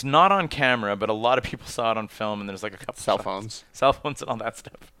 it's not on camera, but a lot of people saw it on film, and there's, like, a couple cell phones and all that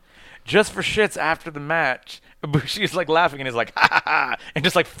stuff. Just for shits after the match, Ibushi's, like, laughing, and he's like, ha, ha, ha, and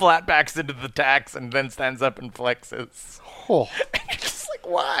just, like, flat backs into the tacks and then stands up and flexes. Oh. And you're just like,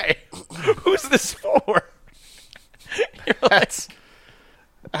 why? Who's this for? You're like,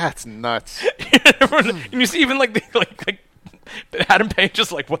 That's nuts. And you see even like Adam Page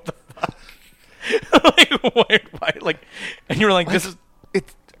is like, what the fuck? Like, why? Like, and you're like, this is it.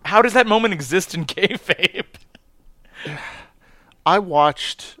 How does that moment exist in kayfabe? I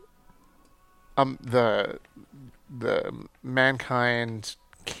watched the Mankind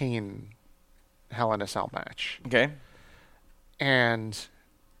Kane Hell in a Cell match. Okay. And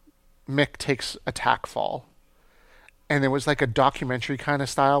Mick takes a tack fall. And there was like a documentary kind of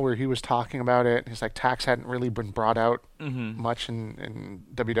style where he was talking about it. He's like, tacks hadn't really been brought out much in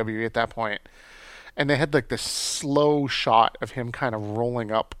WWE at that point. And they had like this slow shot of him kind of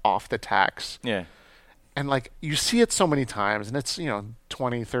rolling up off the tacks. Yeah. And like you see it so many times, and it's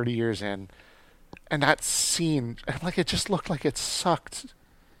 20, 30 years in, and that scene, like it just looked like it sucked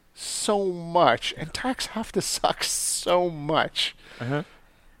so much, and tacks have to suck so much. Uh-huh.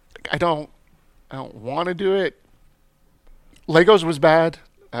 I don't want to do it. Legos was bad.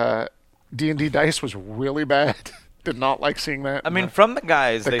 D&D Dice was really bad. Did not like seeing that. I mean, from the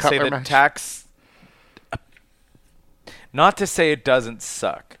guys, they say Cutler that match. tax. Not to say it doesn't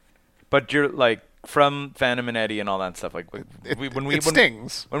suck, but you're like from Phantom and Eddie and all that stuff. Like it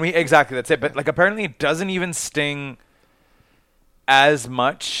stings. When we exactly that's it. But like apparently it doesn't even sting as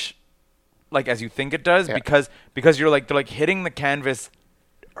much, like as you think it does, because they're like hitting the canvas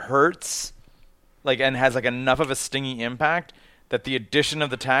hurts, like and has like enough of a stingy impact that the addition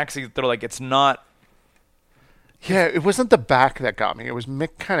of the tax, they're like it's not. Yeah, it wasn't the back that got me. It was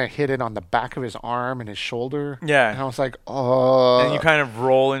Mick kind of hit it on the back of his arm and his shoulder. Yeah. And I was like, oh. And you kind of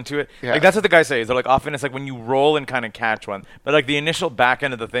roll into it. Yeah. Like, that's what the guys say. They're like, often it's like when you roll and kind of catch one. But, like, the initial back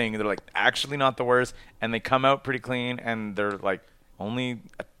end of the thing, they're, like, actually not the worst. And they come out pretty clean. And they're, like, only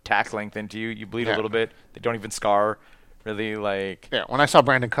a tack length into you. You bleed a little bit. They don't even scar. Really, like. Yeah, when I saw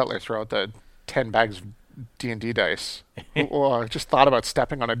Brandon Cutler throw out the 10 bags of D&D dice, I just thought about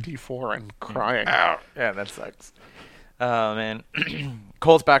stepping on a D4 and crying. Ow. Yeah, that sucks. Oh, man.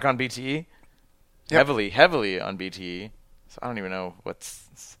 Colt's back on BTE. Yep. Heavily on BTE. So I don't even know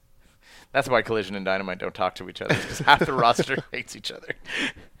what's... That's why Collision and Dynamite don't talk to each other, because half the roster hates each other.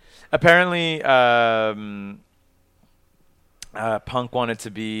 Apparently, Punk wanted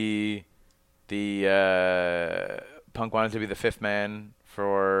to be the fifth man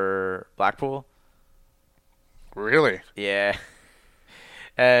for Blackpool. Really? Yeah.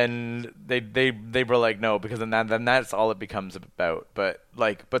 And they were like, no, because then that's all it becomes about. But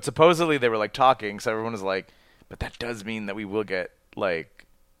supposedly they were like talking, so everyone was like, but that does mean that we will get like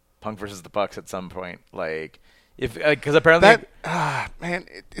Punk versus the Bucks at some point. Like, if because apparently man,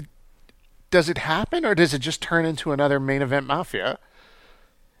 does it happen, or does it just turn into another main event Mafia?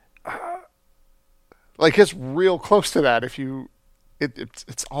 Like, it's real close to that. If you,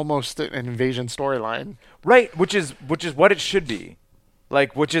 it's almost an invasion storyline, right? Which is what it should be.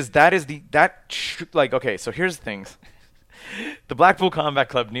 Like, okay, so here's the things. The Blackpool Combat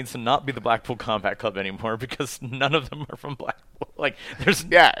Club needs to not be the Blackpool Combat Club anymore because none of them are from Blackpool. Like, there's...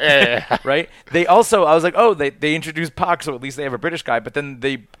 Yeah. Right? They also... I was like, oh, they introduced Pac, so at least they have a British guy, but then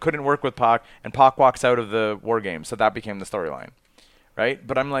they couldn't work with Pac, and Pac walks out of the War Games, so that became the storyline. Right?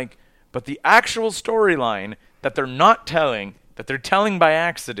 But I'm like, but the actual storyline that they're not telling, that they're telling by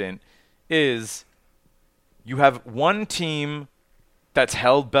accident, is you have one team that's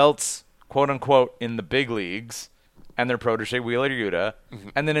held belts, quote-unquote, in the big leagues, and their protege, Wheeler Yuta,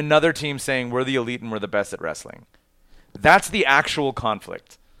 and then another team saying, we're the elite and we're the best at wrestling. That's the actual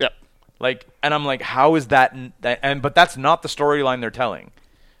conflict. Yep. Like, and I'm like, how is that? But that's not the storyline they're telling.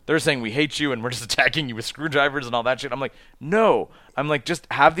 They're saying, we hate you and we're just attacking you with screwdrivers and all that shit. I'm like, no. I'm like, just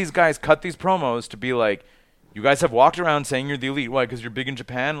have these guys cut these promos to be like, you guys have walked around saying you're the elite. Why? Because you're big in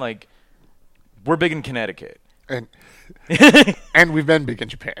Japan? Like, we're big in Connecticut. And we've been big in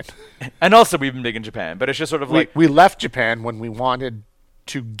Japan. And also we've been big in Japan, but it's just sort of like... We left Japan when we wanted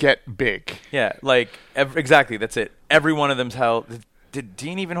to get big. Yeah, like, exactly, that's it. Every one of them's held... Did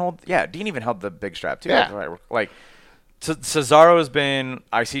Dean even hold... Yeah, Dean even held the big strap, too. Yeah. Right. Like, Cesaro's been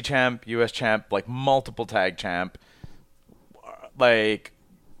IC champ, US champ, like, multiple tag champ. Like,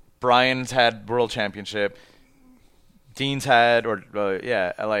 Brian's had world championship. Dean's had,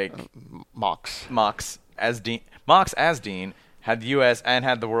 Mox as Dean had the US and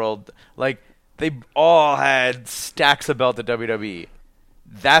had the world. Like, they all had stacks of belt at WWE.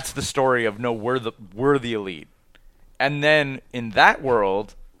 That's the story of no, we're the elite. And then in that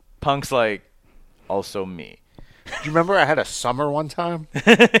world, Punk's like, also me. Do you remember I had a summer one time?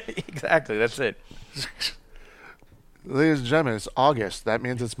 Exactly, that's it. Ladies and gentlemen, it's August. That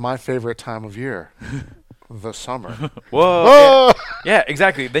means it's my favorite time of year. The summer. Whoa. Oh! Yeah,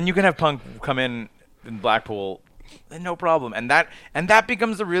 exactly. Then you can have Punk come in Blackpool, no problem. And that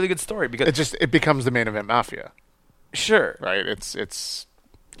becomes a really good story because it becomes the main event Mafia. Sure. Right? It's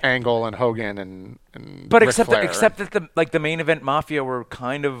Angle and Hogan and but Ric except Flair. that the main event Mafia were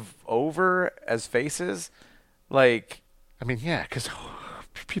kind of over as faces. Like, I mean, yeah, because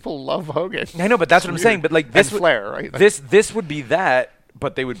people love Hogan. I know, but that's what I'm saying. But like this and Flair, right? Like, this would be that,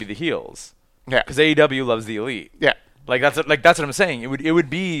 but they would be the heels. Yeah, because AEW loves the elite. Yeah, like that's what I'm saying. It would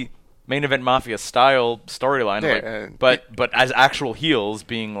be main event mafia style storyline, Yeah, but as actual heels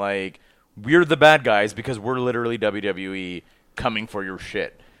being like, we're the bad guys because we're literally WWE coming for your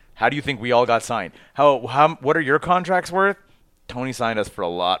shit. How do you think we all got signed? What are your contracts worth? Tony signed us for a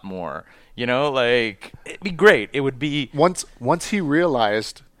lot more. You know, like, it'd be great. It would be Once he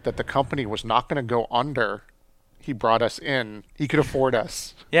realized that the company was not going to go under, he brought us in. He could afford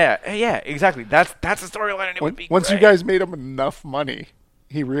us. yeah, exactly. That's the storyline, and it would be Once you great. guys made him enough money,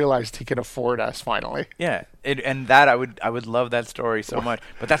 he realized he could afford us finally. Yeah, and that I would love that story so much,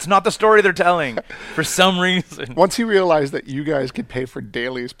 but that's not the story they're telling for some reason. Once he realized that you guys could pay for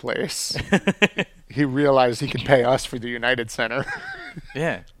Daly's place, he realized he could pay us for the United Center.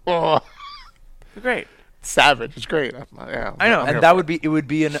 Yeah, Oh, great. savage. It's great. Yeah, I know, I'm here and that for would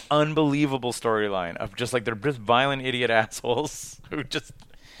be an unbelievable storyline of just like they're just violent idiot assholes who just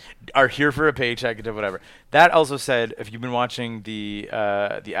are here for a paycheck and whatever. That also said, if you've been watching the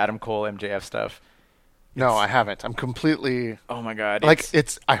Adam Cole MJF stuff, No, I haven't. I'm completely oh my god, like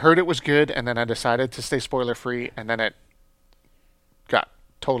it's. I heard it was good, and then I decided to stay spoiler free, and then it got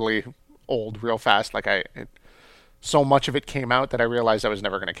totally old real fast. Like so much of it came out that I realized I was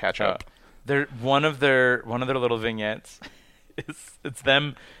never going to catch up. they're one of their little vignettes is it's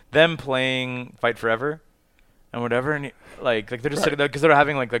them playing Fight Forever and whatever, and like they're just sitting there because they're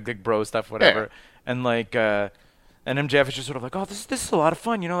having like bro stuff, whatever, and like and MJF is just sort of like, oh, this is a lot of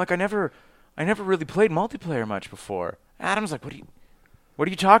fun, you know, like I never really played multiplayer much before. Adam's like, what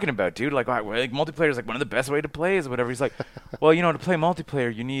are you talking about, dude? Like, multiplayer is like one of the best way to play is whatever. He's like, well, you know, to play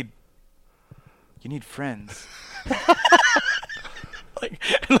multiplayer, you need friends. like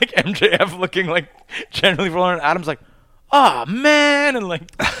MJF looking like generally forlorn. Adam's like, oh man, and like,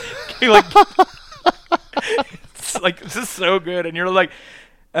 he like, it's like this is so good, and you're like,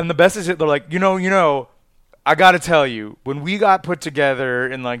 and the best is they're like, you know, I gotta tell you, when we got put together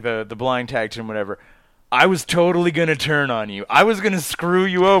in like the blind tag team, whatever, I was totally gonna turn on you. I was gonna screw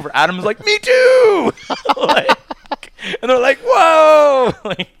you over. Adam's like, me too. And they're like, whoa,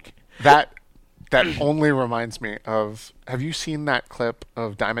 like That only reminds me of. Have you seen that clip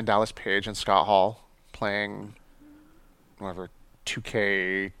of Diamond Dallas Page and Scott Hall playing, whatever,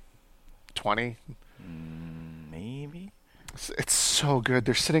 2K20? maybe. It's so good.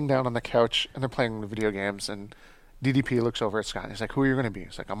 They're sitting down on the couch and they're playing the video games, and DDP looks over at Scott and he's like, "Who are you going to be?"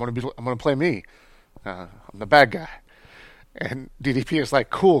 He's like, I'm going to play me. I'm the bad guy." And DDP is like,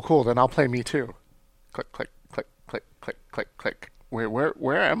 "Cool. Then I'll play me too." Click, click, click, click, click, click, click.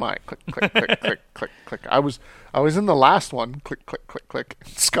 Where am I? Click, click, click, click, click, click. I was in the last one. Click, click, click, click.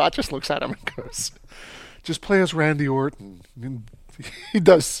 Scott just looks at him and goes, "Just play as Randy Orton." And he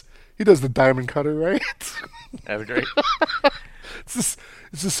does the diamond cutter, right? That was great. It's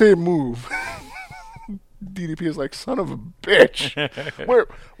the same move. DDP is like, "Son of a bitch.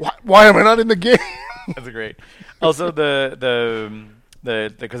 Why am I not in the game?" That's great. Also, the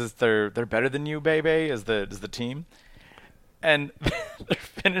because it's they're better than you, baby, is the team, and their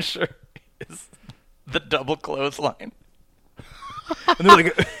finisher is the double clothesline. And they're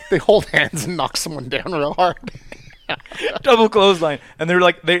like, They hold hands and knock someone down real hard. double clothesline, and they're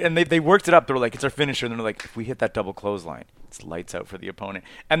like they worked it up. They're like, it's our finisher, and they're like, if we hit that double clothesline, it's lights out for the opponent.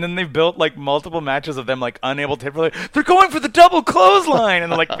 And then they've built like multiple matches of them like unable to hit. They're going for the double clothesline,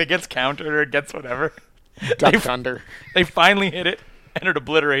 and like it gets countered or it gets whatever. Duck under. They finally hit it, and it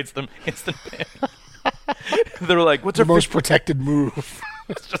obliterates them instant pin. They were like, what's The our most protected move.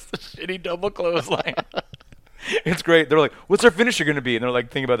 It's just a shitty double clothesline. It's great. They're like, what's our finisher going to be? And they're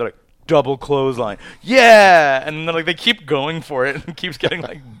like, thinking about it, they're like, double clothesline. Yeah. And then like they keep going for it and it keeps getting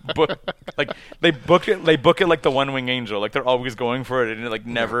like booked. Like they book it like the One Wing Angel. Like they're always going for it and it like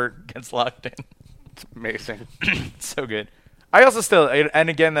never gets locked in. It's amazing. It's so good. I also still, and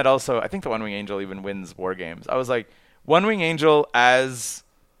again, that also, I think the One Wing Angel even wins War Games. I was like, One Wing Angel as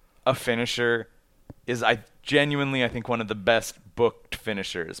a finisher is I think one of the best booked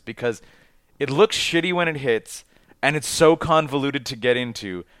finishers because it looks shitty when it hits and it's so convoluted to get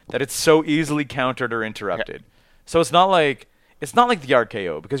into that it's so easily countered or interrupted. Yeah. So it's not like the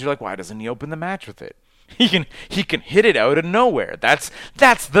RKO because you're like, why doesn't he open the match with it? He can hit it out of nowhere. That's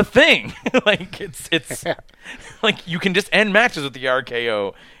the thing. Like it's like you can just end matches with the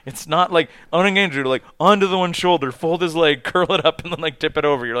RKO. It's not like on Andrew like onto the one shoulder, fold his leg, curl it up, and then like tip it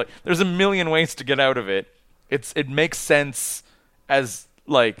over. You're like, there's a million ways to get out of it. It makes sense as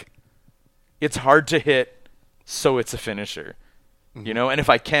like it's hard to hit, so it's a finisher. Mm-hmm. You know, and if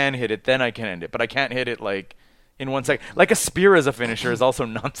I can hit it, then I can end it. But I can't hit it like in 1 second. Like a spear as a finisher is also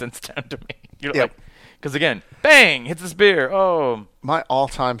nonsense down to me. You're like, because again, bang, hits the spear. Oh, my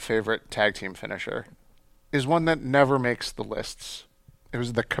all-time favorite tag team finisher is one that never makes the lists It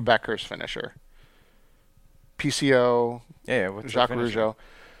was the Quebecers finisher. PCO, Yeah, what's the Jacques finisher? Rougeau.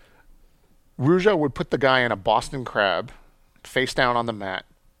 Rougeau would put the guy in a Boston Crab, face down on the mat,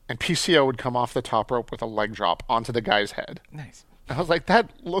 and PCO would come off the top rope with a leg drop onto the guy's head. Nice. I was like,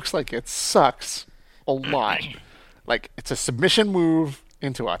 that looks like it sucks a lot. Like, it's a submission move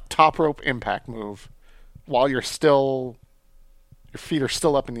into a top rope impact move while your feet are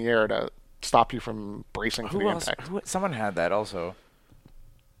still up in the air to stop you from bracing for Who the else? impact. Someone had that also.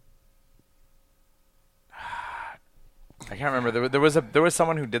 I can't remember. There was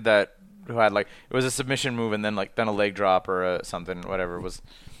someone who did that, who had like, it was a submission move and then a leg drop or something, whatever it was,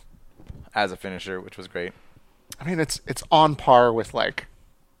 as a finisher, which was great. I mean, it's on par with, like,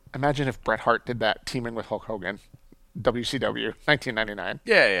 imagine if Bret Hart did that teaming with Hulk Hogan, WCW, 1999.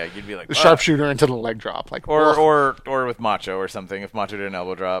 Yeah, you'd be like The sharpshooter into the leg drop, like, ugh. or with Macho or something. If Macho did an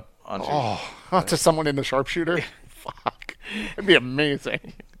elbow drop onto, To someone in the sharpshooter. Fuck, it'd be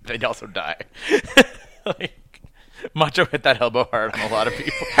amazing. they'd also die. Like, Macho hit that elbow hard on a lot of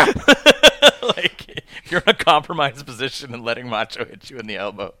people. Like, if you're in a compromised position and letting Macho hit you in the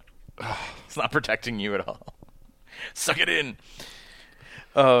elbow, it's not protecting you at all. Suck it in.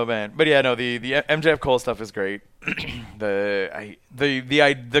 Oh man, but yeah, no, the MJF Cole stuff is great. the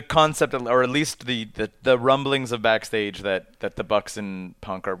concept, or at least the rumblings of backstage that the Bucks and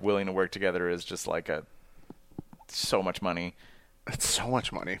Punk are willing to work together is just like so much money. It's so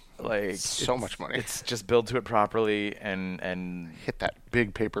much money. Like, So much money. It's just build to it properly and Hit that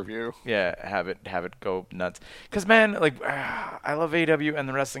big pay-per-view. yeah, have it go nuts. Because man, like, I love AEW and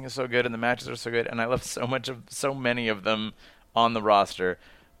the wrestling is so good and the matches are so good and I love so many of them on the roster.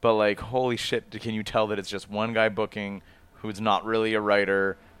 But like, holy shit, can you tell that it's just one guy booking who's not really a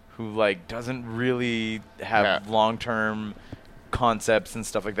writer, who like doesn't really have long-term concepts and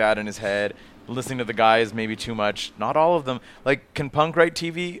stuff like that in his head. Listening to the guys maybe too much. Not all of them. Like, can Punk write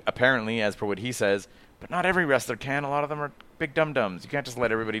TV? Apparently, as per what he says. But not every wrestler can. A lot of them are big dum-dums. You can't just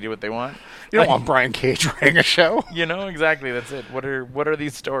let everybody do what they want. You don't want Brian Cage writing a show. You know, exactly. That's it. What are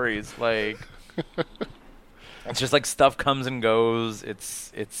these stories? Like, it's just like stuff comes and goes.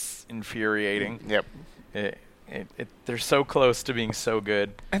 It's infuriating. Yep. They're so close to being so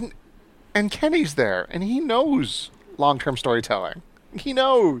good. And Kenny's there, and he knows long-term storytelling. He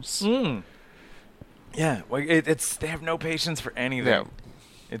knows. Yeah, like they have no patience for anything. Yeah.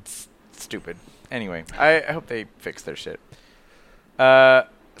 It's stupid. Anyway, I hope they fix their shit.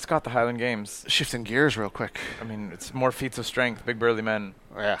 Scott, the Highland Games. Shifting gears real quick. I mean, it's more feats of strength, big burly men.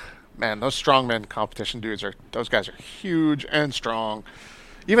 Yeah, man, those strongmen competition dudes those guys are huge and strong.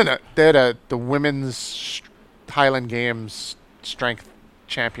 Even they had the women's Highland Games strength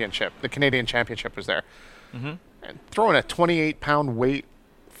championship. The Canadian championship was there. Mm-hmm. And throwing a 28-pound weight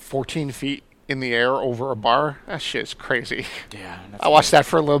 14 feet in the air over a bar, that shit is crazy. Yeah. I watched that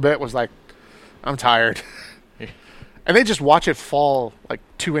for a little bit, was like, I'm tired. And they just watch it fall like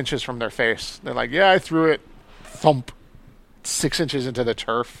 2 inches from their face. They're like, yeah, I threw it, thump, 6 inches into the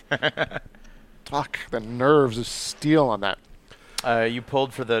turf. Fuck, the nerves of steel on that. You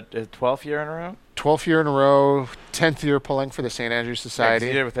pulled for the 12th year in a row? 12th year in a row, 10th year pulling for the St. Andrews Society.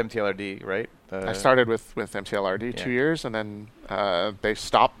 Yeah, you did it with MTLRD, right? I started with MTLRD 2 years, and then they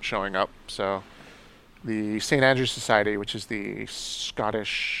stopped showing up. So the St. Andrews Society, which is the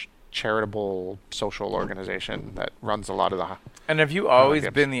Scottish charitable social organization that runs a lot of the... And have you always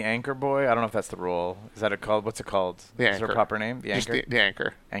been the anchor boy? I don't know if that's the role. Is that called? What's it called? The Is anchor. there a proper name? The anchor? Just the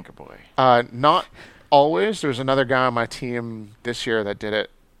anchor. Anchor boy. Not always. There's another guy on my team this year that did it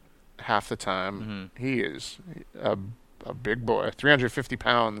half the time. Mm-hmm. He is a big boy, 350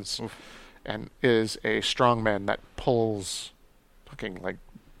 pounds. Oof. And is a strongman that pulls fucking like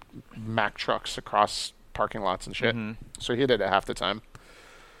Mack trucks across parking lots and shit. Mm-hmm. So he did it half the time.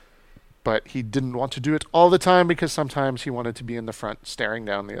 But he didn't want to do it all the time because sometimes he wanted to be in the front staring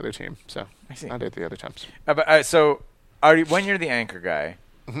down the other team. So I see. I did the other times. So when you're the anchor guy,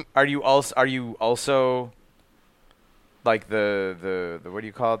 are you also like the what do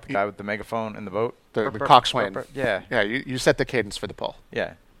you call it? The guy with the megaphone in the boat? The coxswain. Yeah. Yeah, you set the cadence for the pull.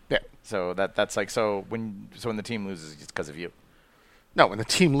 Yeah. Yeah. So that's like when the team loses, it's because of you, No, when the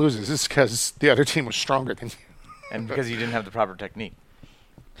team loses, it's because the other team was stronger than you. and because you didn't have the proper technique.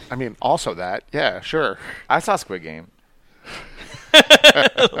 I mean, also that. Yeah, sure. I saw Squid Game.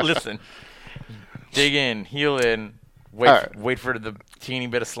 Listen, dig in, heel in, wait for the teeny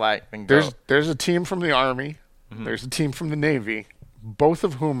bit of slack, and go. There's a team from the Army. Mm-hmm. There's a team from the Navy. Both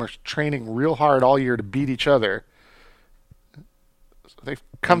of whom are training real hard all year to beat each other. So they've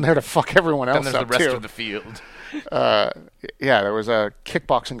come there to fuck everyone else Then there's up the rest too. of the field. Yeah, there was a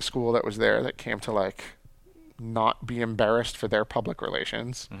kickboxing school that was there that came to like not be embarrassed for their public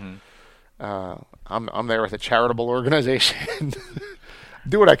relations. Mm-hmm. I'm there with a charitable organization.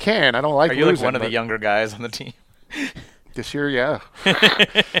 Do what I can. I don't like Are you losing, like one of the but younger guys on the team? this year, yeah.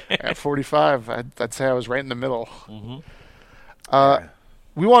 At 45, I'd say I was right in the middle. Mm-hmm.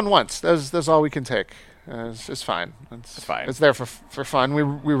 We won once. That's all we can take. It's fine. It's fine. It's there for fun.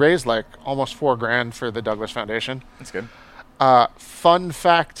 We raised like almost $4,000 for the Douglas Foundation. That's good. Fun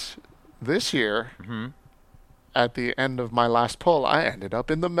fact: this year, Mm-hmm. at the end of my last pull, I ended up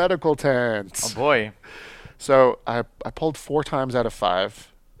in the medical tent. Oh boy. So I pulled 4 times out of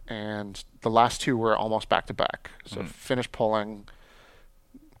 5, and the last 2 were almost back to back. So finish pulling,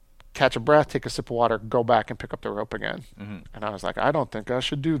 catch a breath, take a sip of water, go back and pick up the rope again. Mm-hmm. And I was like, I don't think I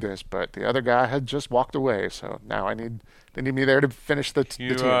should do this, but the other guy had just walked away, so now they need me there to finish the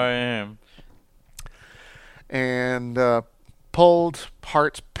Here team. I am. And pulled,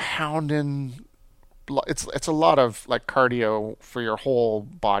 heart's pounding. It's a lot of like cardio for your whole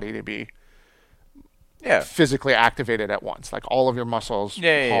body to be physically activated at once, like all of your muscles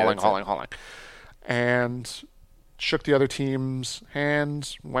hauling. And shook the other team's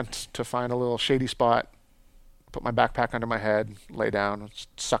hands, went to find a little shady spot, put my backpack under my head, lay down,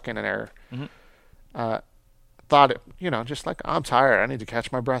 suck in an air. Mm-hmm. Thought it, just like, I'm tired. I need to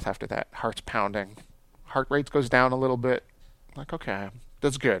catch my breath after that. Heart's pounding. Heart rate goes down a little bit. Like, okay,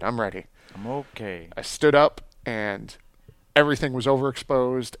 that's good. I'm ready. I'm okay. I stood up and everything was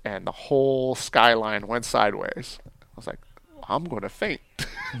overexposed and the whole skyline went sideways. I was like, I'm going to faint.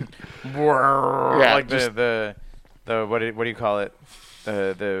 Yeah, like the what do you call it?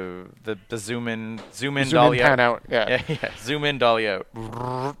 The zoom in dolly pan out. out. Yeah. Zoom in dolly out.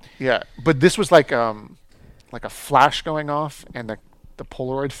 Yeah, but this was like a flash going off and the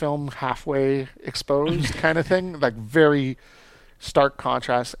Polaroid film halfway exposed kind of thing, like very stark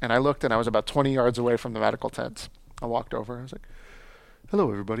contrast. And I looked and I was about 20 yards away from the medical tent. I walked over. I was like,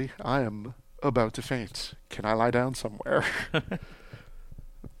 hello, everybody. I am about to faint. Can I lie down somewhere?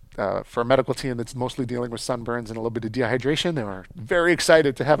 For a medical team that's mostly dealing with sunburns and a little bit of dehydration, they were very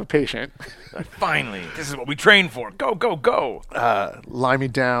excited to have a patient. Finally, this is what we train for. Go, go, go. Lie me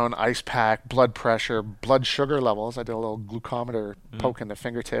down, ice pack, blood pressure, blood sugar levels. I did a little glucometer poke in the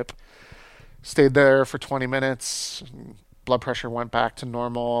fingertip. Stayed there for 20 minutes. Blood pressure went back to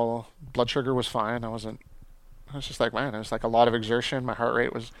normal. Blood sugar was fine. I was just like, man, it was like a lot of exertion. My heart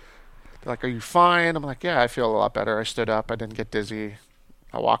rate was, they're like, are you fine? I'm like, yeah, I feel a lot better. I stood up. I didn't get dizzy.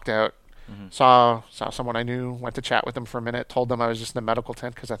 I walked out, saw someone I knew, went to chat with them for a minute, told them I was just in the medical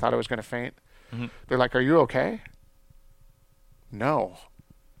tent because I thought I was going to faint. They're like, are you okay? No,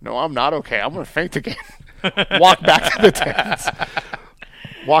 I'm not okay. I'm going to faint again. Walked back to the tent.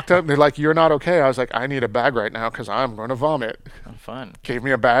 Walked up, and they're like, you're not okay. I was like, I need a bag right now because I'm going to vomit. Oh, fun. Gave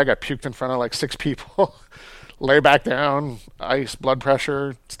me a bag. I puked in front of like 6 people. Lay back down, ice, blood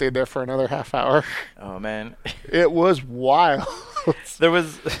pressure, stayed there for another half hour. Oh, man. It was wild. There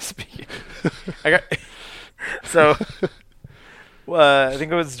was... I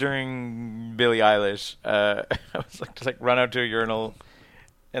think it was during Billie Eilish. I was like, just like run out to a urinal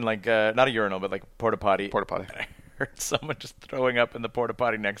and like, not a urinal, but like porta potty. Porta potty. And I heard someone just throwing up in the porta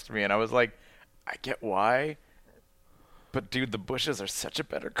potty next to me, and I was like, I get why, but dude, the bushes are such a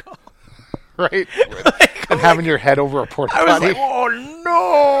better call. Right? And having your head over a porta potty. I was like, oh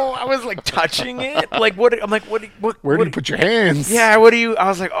no! I was like touching it. Like what? I'm like, what? Where do you put your hands? Yeah, what do you? I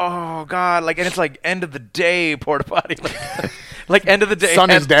was like, oh god! Like, and it's like end of the day porta potty. Like end of the day. Sun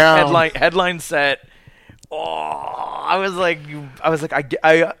is down. Headline set. Oh, I was like,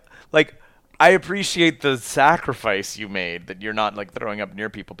 I appreciate the sacrifice you made that you're not like throwing up near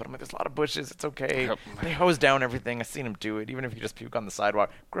people, but I'm like, there's a lot of bushes. It's okay. Yep. They hose down everything. I've seen them do it, even if you just puke on the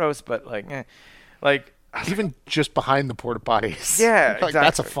sidewalk. Gross, but like even just behind the porta potties. Yeah, like, exactly.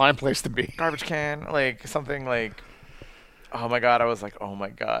 That's a fine place to be. Garbage can, like something like. Oh my god! I was like, oh my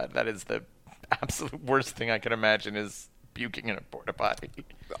god, that is the absolute worst thing I can imagine is puking in a porta potty.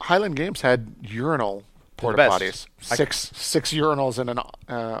 Highland Games had urinal porta potties. Six urinals in an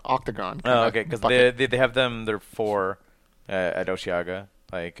octagon. Oh, okay, because they have them. They're 4 at Oshiaga.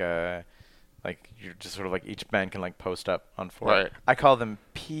 Like you're just sort of like each man can like post up on 4. Right. I call them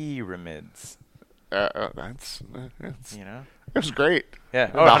pyramids. That's It was great. Yeah.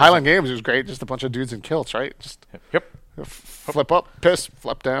 The Highland Games was great. Just a bunch of dudes in kilts, right? Just yep. Flip up, piss,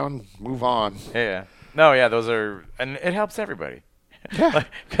 flip down, move on. Yeah. No, yeah, those are, and it helps everybody. Yeah,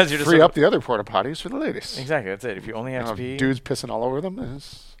 because you're just free up the other porta potties for the ladies. Exactly, that's it. If you only have to pee, dudes pissing all over them.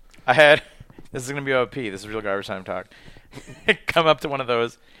 This is gonna be about pee. This is real garbage time talk. Come up to one of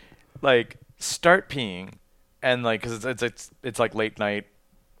those, like start peeing, and like because it's like late night,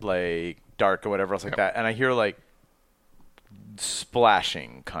 like dark or whatever else like that, and I hear like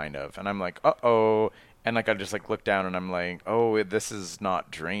splashing kind of, and I'm like, uh-oh, and like I just like look down and I'm like, oh, this is not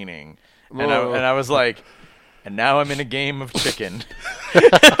draining, and I was like, and now I'm in a game of chicken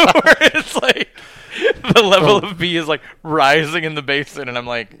where it's like the level of pee is like rising in the basin, and I'm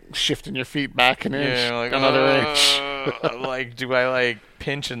like Shifting your feet back an inch, like another inch. like, do I like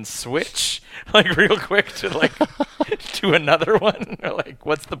pinch and switch like real quick to like to another one, or like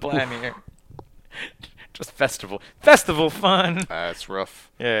what's the plan here? Just festival fun. That's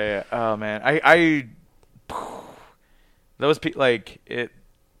rough. Yeah. Oh man, I those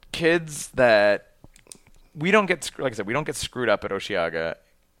kids that we don't get, like I said, we don't get screwed up at Oshiaga.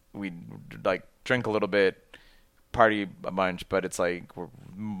 We like drink a little bit, party a bunch, but it's like we're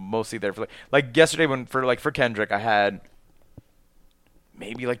mostly there for like yesterday for Kendrick, I had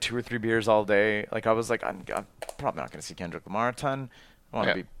maybe like 2 or 3 beers all day. Like I was like, I'm probably not going to see Kendrick Lamar a ton. I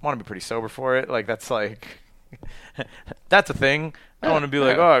want to be pretty sober for it. Like that's like that's a thing. I don't want to be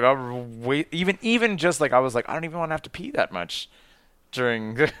like, oh, I got wait. Even just like I was like, I don't even want to have to pee that much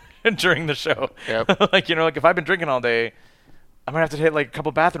during the show. Yep. Like like if I've been drinking all day, I'm gonna have to hit like a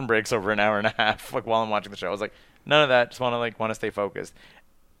couple bathroom breaks over an hour and a half, like while I'm watching the show. I was like, none of that. Just want to stay focused.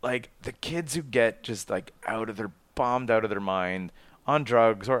 Like the kids who get just like bombed out of their mind on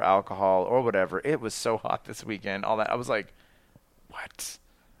drugs or alcohol or whatever. It was so hot this weekend. All that. I was like, what?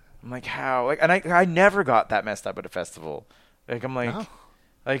 I'm like, how? Like, and I never got that messed up at a festival. Like I'm like,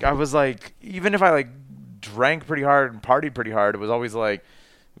 like I was like, even if I like drank pretty hard and partied pretty hard, it was always like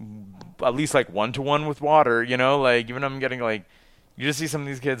at least like 1-to-1 with water, like even I'm getting like, you just see some of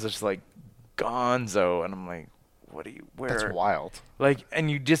these kids that's just like gonzo, and I'm like, where? That's wild. Like, and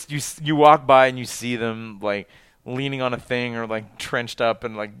you walk by and you see them like leaning on a thing or like trenched up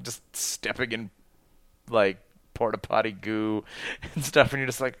and like just stepping in like porta potty goo and stuff, and you're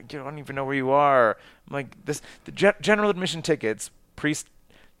just like, you don't even know where you are. I'm like, the general admission tickets went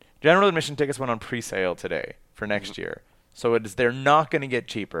on pre-sale today for next year. So they're not going to get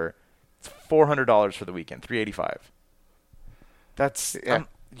cheaper. It's $400 for the weekend, $385. That's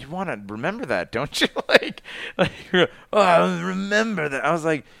you want to remember that, don't you? like I remember that. I was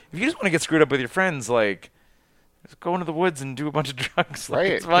like, if you just want to get screwed up with your friends, like just go into the woods and do a bunch of drugs. Like,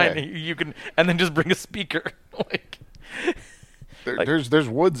 right, it's fine. Yeah. You can, and then just bring a speaker. There's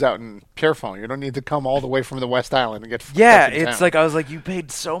woods out in Pierrefonds. You don't need to come all the way from the West Island and get. It's like I was like, you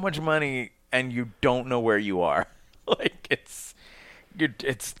paid so much money and you don't know where you are. Like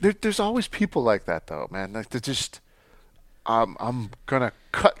there's always people like that though, man. Like they're just, I'm gonna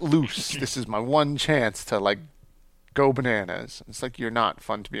cut loose. This is my one chance to like go bananas. It's like you're not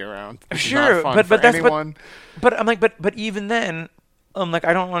fun to be around. Sure, but that's anyone. But I'm like, but even then, I'm like,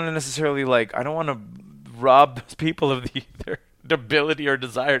 I don't want to necessarily like, I don't want to rob those people of their ability or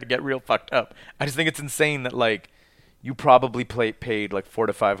desire to get real fucked up. I just think it's insane that like you probably paid like $400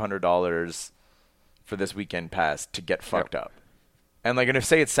 to $500 for this weekend pass to get fucked up. And like, and if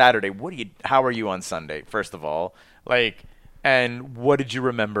say it's Saturday, how are you on Sunday? First of all, like, and what did you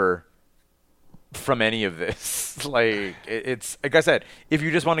remember from any of this? Like, it's like I said, if you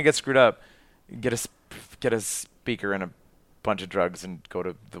just want to get screwed up, get a speaker and a bunch of drugs and go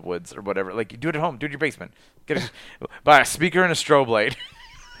to the woods or whatever. Like, do it at home, do it in your basement. Buy a speaker and a strobe light.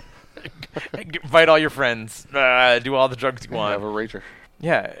 Invite all your friends. Do all the drugs you want. Have a rager.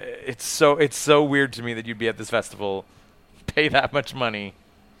 Yeah, it's so weird to me that you'd be at this festival, pay that much money,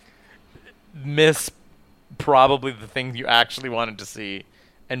 miss probably the thing you actually wanted to see,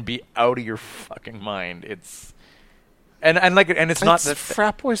 and be out of your fucking mind. It's it's not that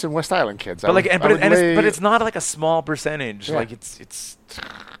frat boys and West Island kids. But it's not like a small percentage. Yeah. Like it's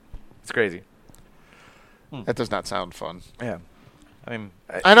crazy. That does not sound fun. Yeah, I mean,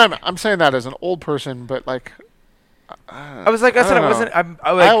 I'm saying that as an old person, but like. I was like,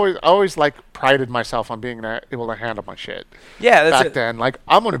 I always like prided myself on being able to handle my shit. Yeah, that's back then. Like,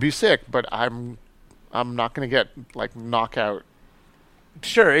 I'm gonna be sick, but I'm not gonna get like knockout.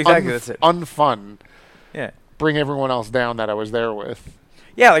 Sure, exactly. That's it. Unfun. Yeah. Bring everyone else down that I was there with.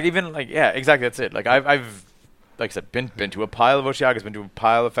 Yeah, like even like exactly. That's it. Like I've like I said, been to a pile of Oshiagas, been to a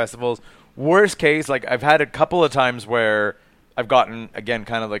pile of festivals. Worst case, like I've had a couple of times where I've gotten again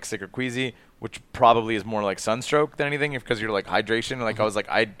kind of like sick or queasy, which probably is more like sunstroke than anything, because you're like hydration. Like I was like,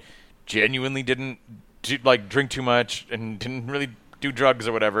 I genuinely didn't drink too much and didn't really do drugs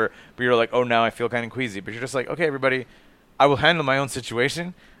or whatever. But you're like, oh, now I feel kind of queasy. But you're just like, okay, everybody, I will handle my own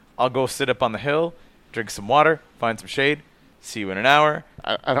situation. I'll go sit up on the hill, drink some water, find some shade. See you in an hour.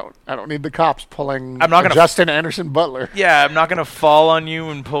 I don't need the cops pulling. I'm not gonna Justin Anderson Butler. Yeah, I'm not gonna fall on you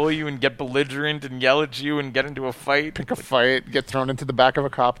and pull you and get belligerent and yell at you and get into a fight. Pick a fight, get thrown into the back of a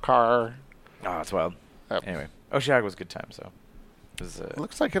cop car. Oh, it's wild. Yep. Anyway, Oshiaga was a good time. So it was,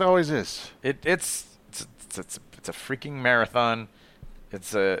 Looks like it always is. it's a freaking marathon.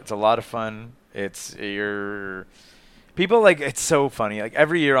 It's a lot of fun. It's your people like it's so funny. Like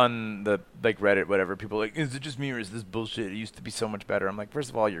every year on the like Reddit, whatever, people are like, is it just me or is this bullshit? It used to be so much better. I'm like, first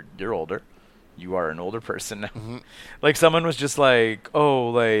of all, you're older. You are an older person now. Mm-hmm. Like someone was just like, oh,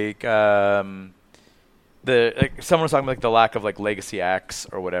 like someone was talking like the lack of like legacy acts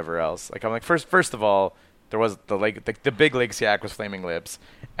or whatever else. Like I'm like first of all, there was the big legacy act was Flaming Lips,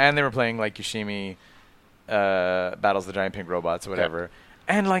 and they were playing like Yoshimi, Battles of the Giant Pink Robots or whatever. Yep.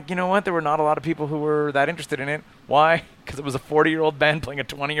 And like you know what, there were not a lot of people who were that interested in it. Why? Because it was a 40-year-old band playing a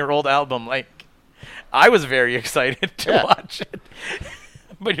 20-year-old album. Like I was very excited to watch it.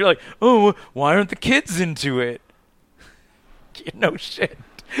 But you're like, oh, why aren't the kids into it? No shit.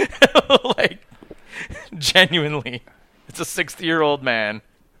 Like, genuinely, it's a 60-year-old man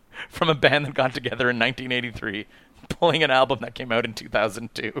from a band that got together in 1983 pulling an album that came out in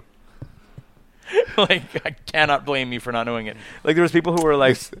 2002. Like, I cannot blame you for not knowing it. Like, there was people who were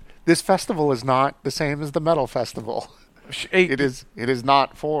like... This festival is not the same as the metal festival. It is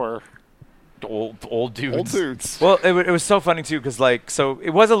not for... Old dudes. Old dudes. Well, it was so funny too because like so it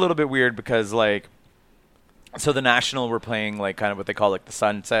was a little bit weird because like so the National were playing like kind of what they call like the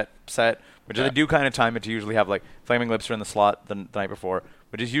sunset set, which they do kind of time it to usually have like Flaming Lips are in the slot the night before,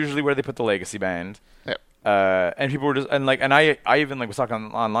 which is usually where they put the legacy band. Yep. And people were just and I even like was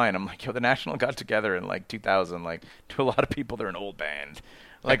talking online. I'm like, yo, the National got together in like 2000. Like to a lot of people, they're an old band.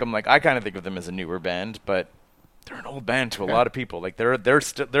 Like I'm like I kind of think of them as a newer band, but they're an old band to a lot of people. Like they're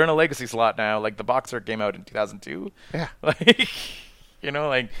in a legacy slot now. Like the Boxer came out in 2002. Yeah. Like you know,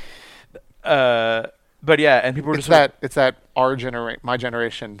 like but yeah, and people were it's that my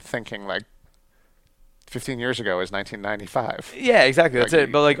generation thinking like 15 years ago is 1995. Yeah, exactly. That's Like,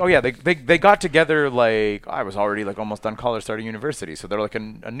 it. But like, oh yeah, they got together like I was already like almost done college, starting university, so they're like a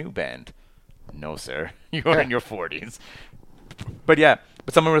new band. No, sir, you are in your 40s. But yeah,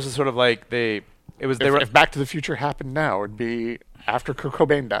 but someone was just sort of like if Back to the Future happened now, it'd be after Kurt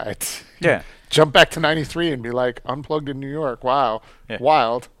Cobain died. Yeah. Jump back to 93 and be like, Unplugged in New York. Wow. Yeah.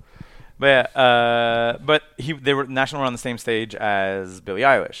 Wild. But yeah, they were National were on the same stage as Billie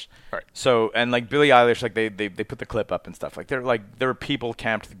Eilish. Right. So and like Billie Eilish, like they put the clip up and stuff. Like there were people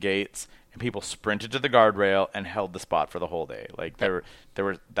camped at the gates and people sprinted to the guardrail and held the spot for the whole day. Like there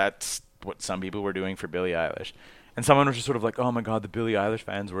were that's what some people were doing for Billie Eilish. And someone was just sort of like, oh my god, the Billie Eilish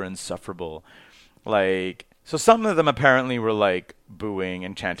fans were insufferable. Like, so some of them apparently were like booing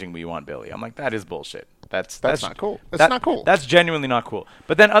and chanting "We want Billie." I'm like, that is bullshit. That's not cool. That's not cool. That's genuinely not cool.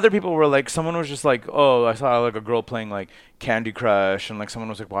 But then other people were like, someone was just like, oh, I saw like a girl playing like Candy Crush, and like someone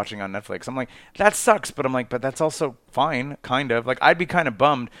was like watching on Netflix. I'm like, that sucks. But I'm like, but that's also fine, kind of. Like, I'd be kind of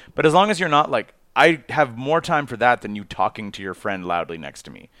bummed. But as long as you're not like, I have more time for that than you talking to your friend loudly next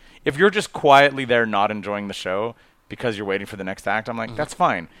to me. If you're just quietly there not enjoying the show because you're waiting for the next act, I'm like, that's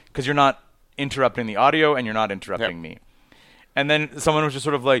fine, because you're not interrupting the audio and you're not interrupting me. And then someone was just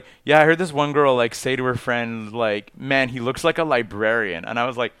sort of like, yeah, I heard this one girl like say to her friend like, man, he looks like a librarian. And I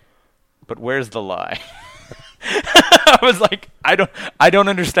was like, but where's the lie? I was like, I don't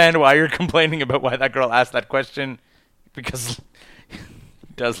understand why you're complaining about why that girl asked that question, because he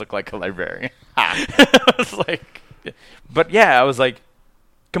does look like a librarian. I was like, but yeah, I was like,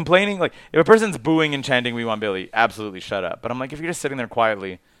 complaining, like if a person's booing and chanting "We want Billie," absolutely shut up. But I'm like, if you're just sitting there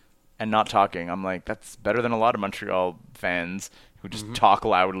quietly and not talking, I'm like, that's better than a lot of Montreal fans who just talk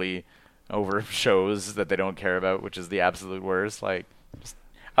loudly over shows that they don't care about, which is the absolute worst. Like,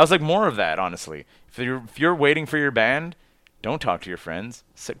 I was like, more of that, honestly. If you're waiting for your band, don't talk to your friends.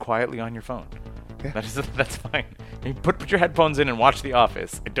 Sit quietly on your phone. Yeah. That's fine. You put your headphones in and watch The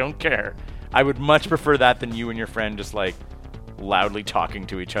Office. I don't care. I would much prefer that than you and your friend just like loudly talking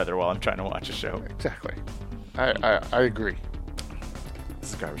to each other while I'm trying to watch a show. Exactly. I agree.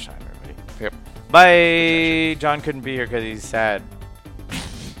 This is garbage time, everybody. Yep. Bye. John couldn't be here because he's sad.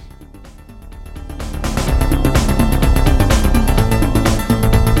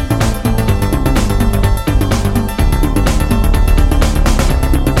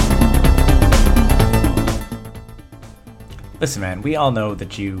 Listen, man, we all know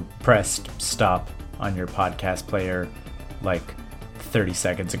that you pressed stop on your podcast player like 30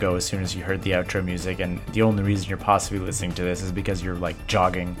 seconds ago as soon as you heard the outro music, and the only reason you're possibly listening to this is because you're like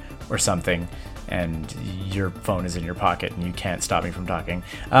jogging or something, and your phone is in your pocket and you can't stop me from talking.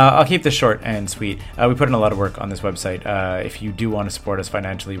 I'll keep this short and sweet. We put in a lot of work on this website. If you do want to support us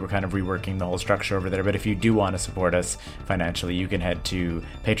financially, we're kind of reworking the whole structure over there. But if you do want to support us financially, you can head to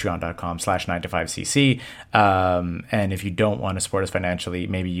patreon.com/9to5cc. And if you don't want to support us financially,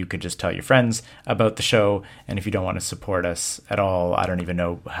 maybe you could just tell your friends about the show. And if you don't want to support us at all, I don't even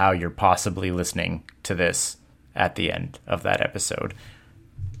know how you're possibly listening to this at the end of that episode.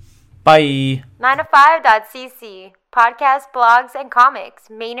 Bye. 9to5.cc. Podcasts, blogs, and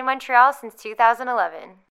comics. Made in Montreal since 2011.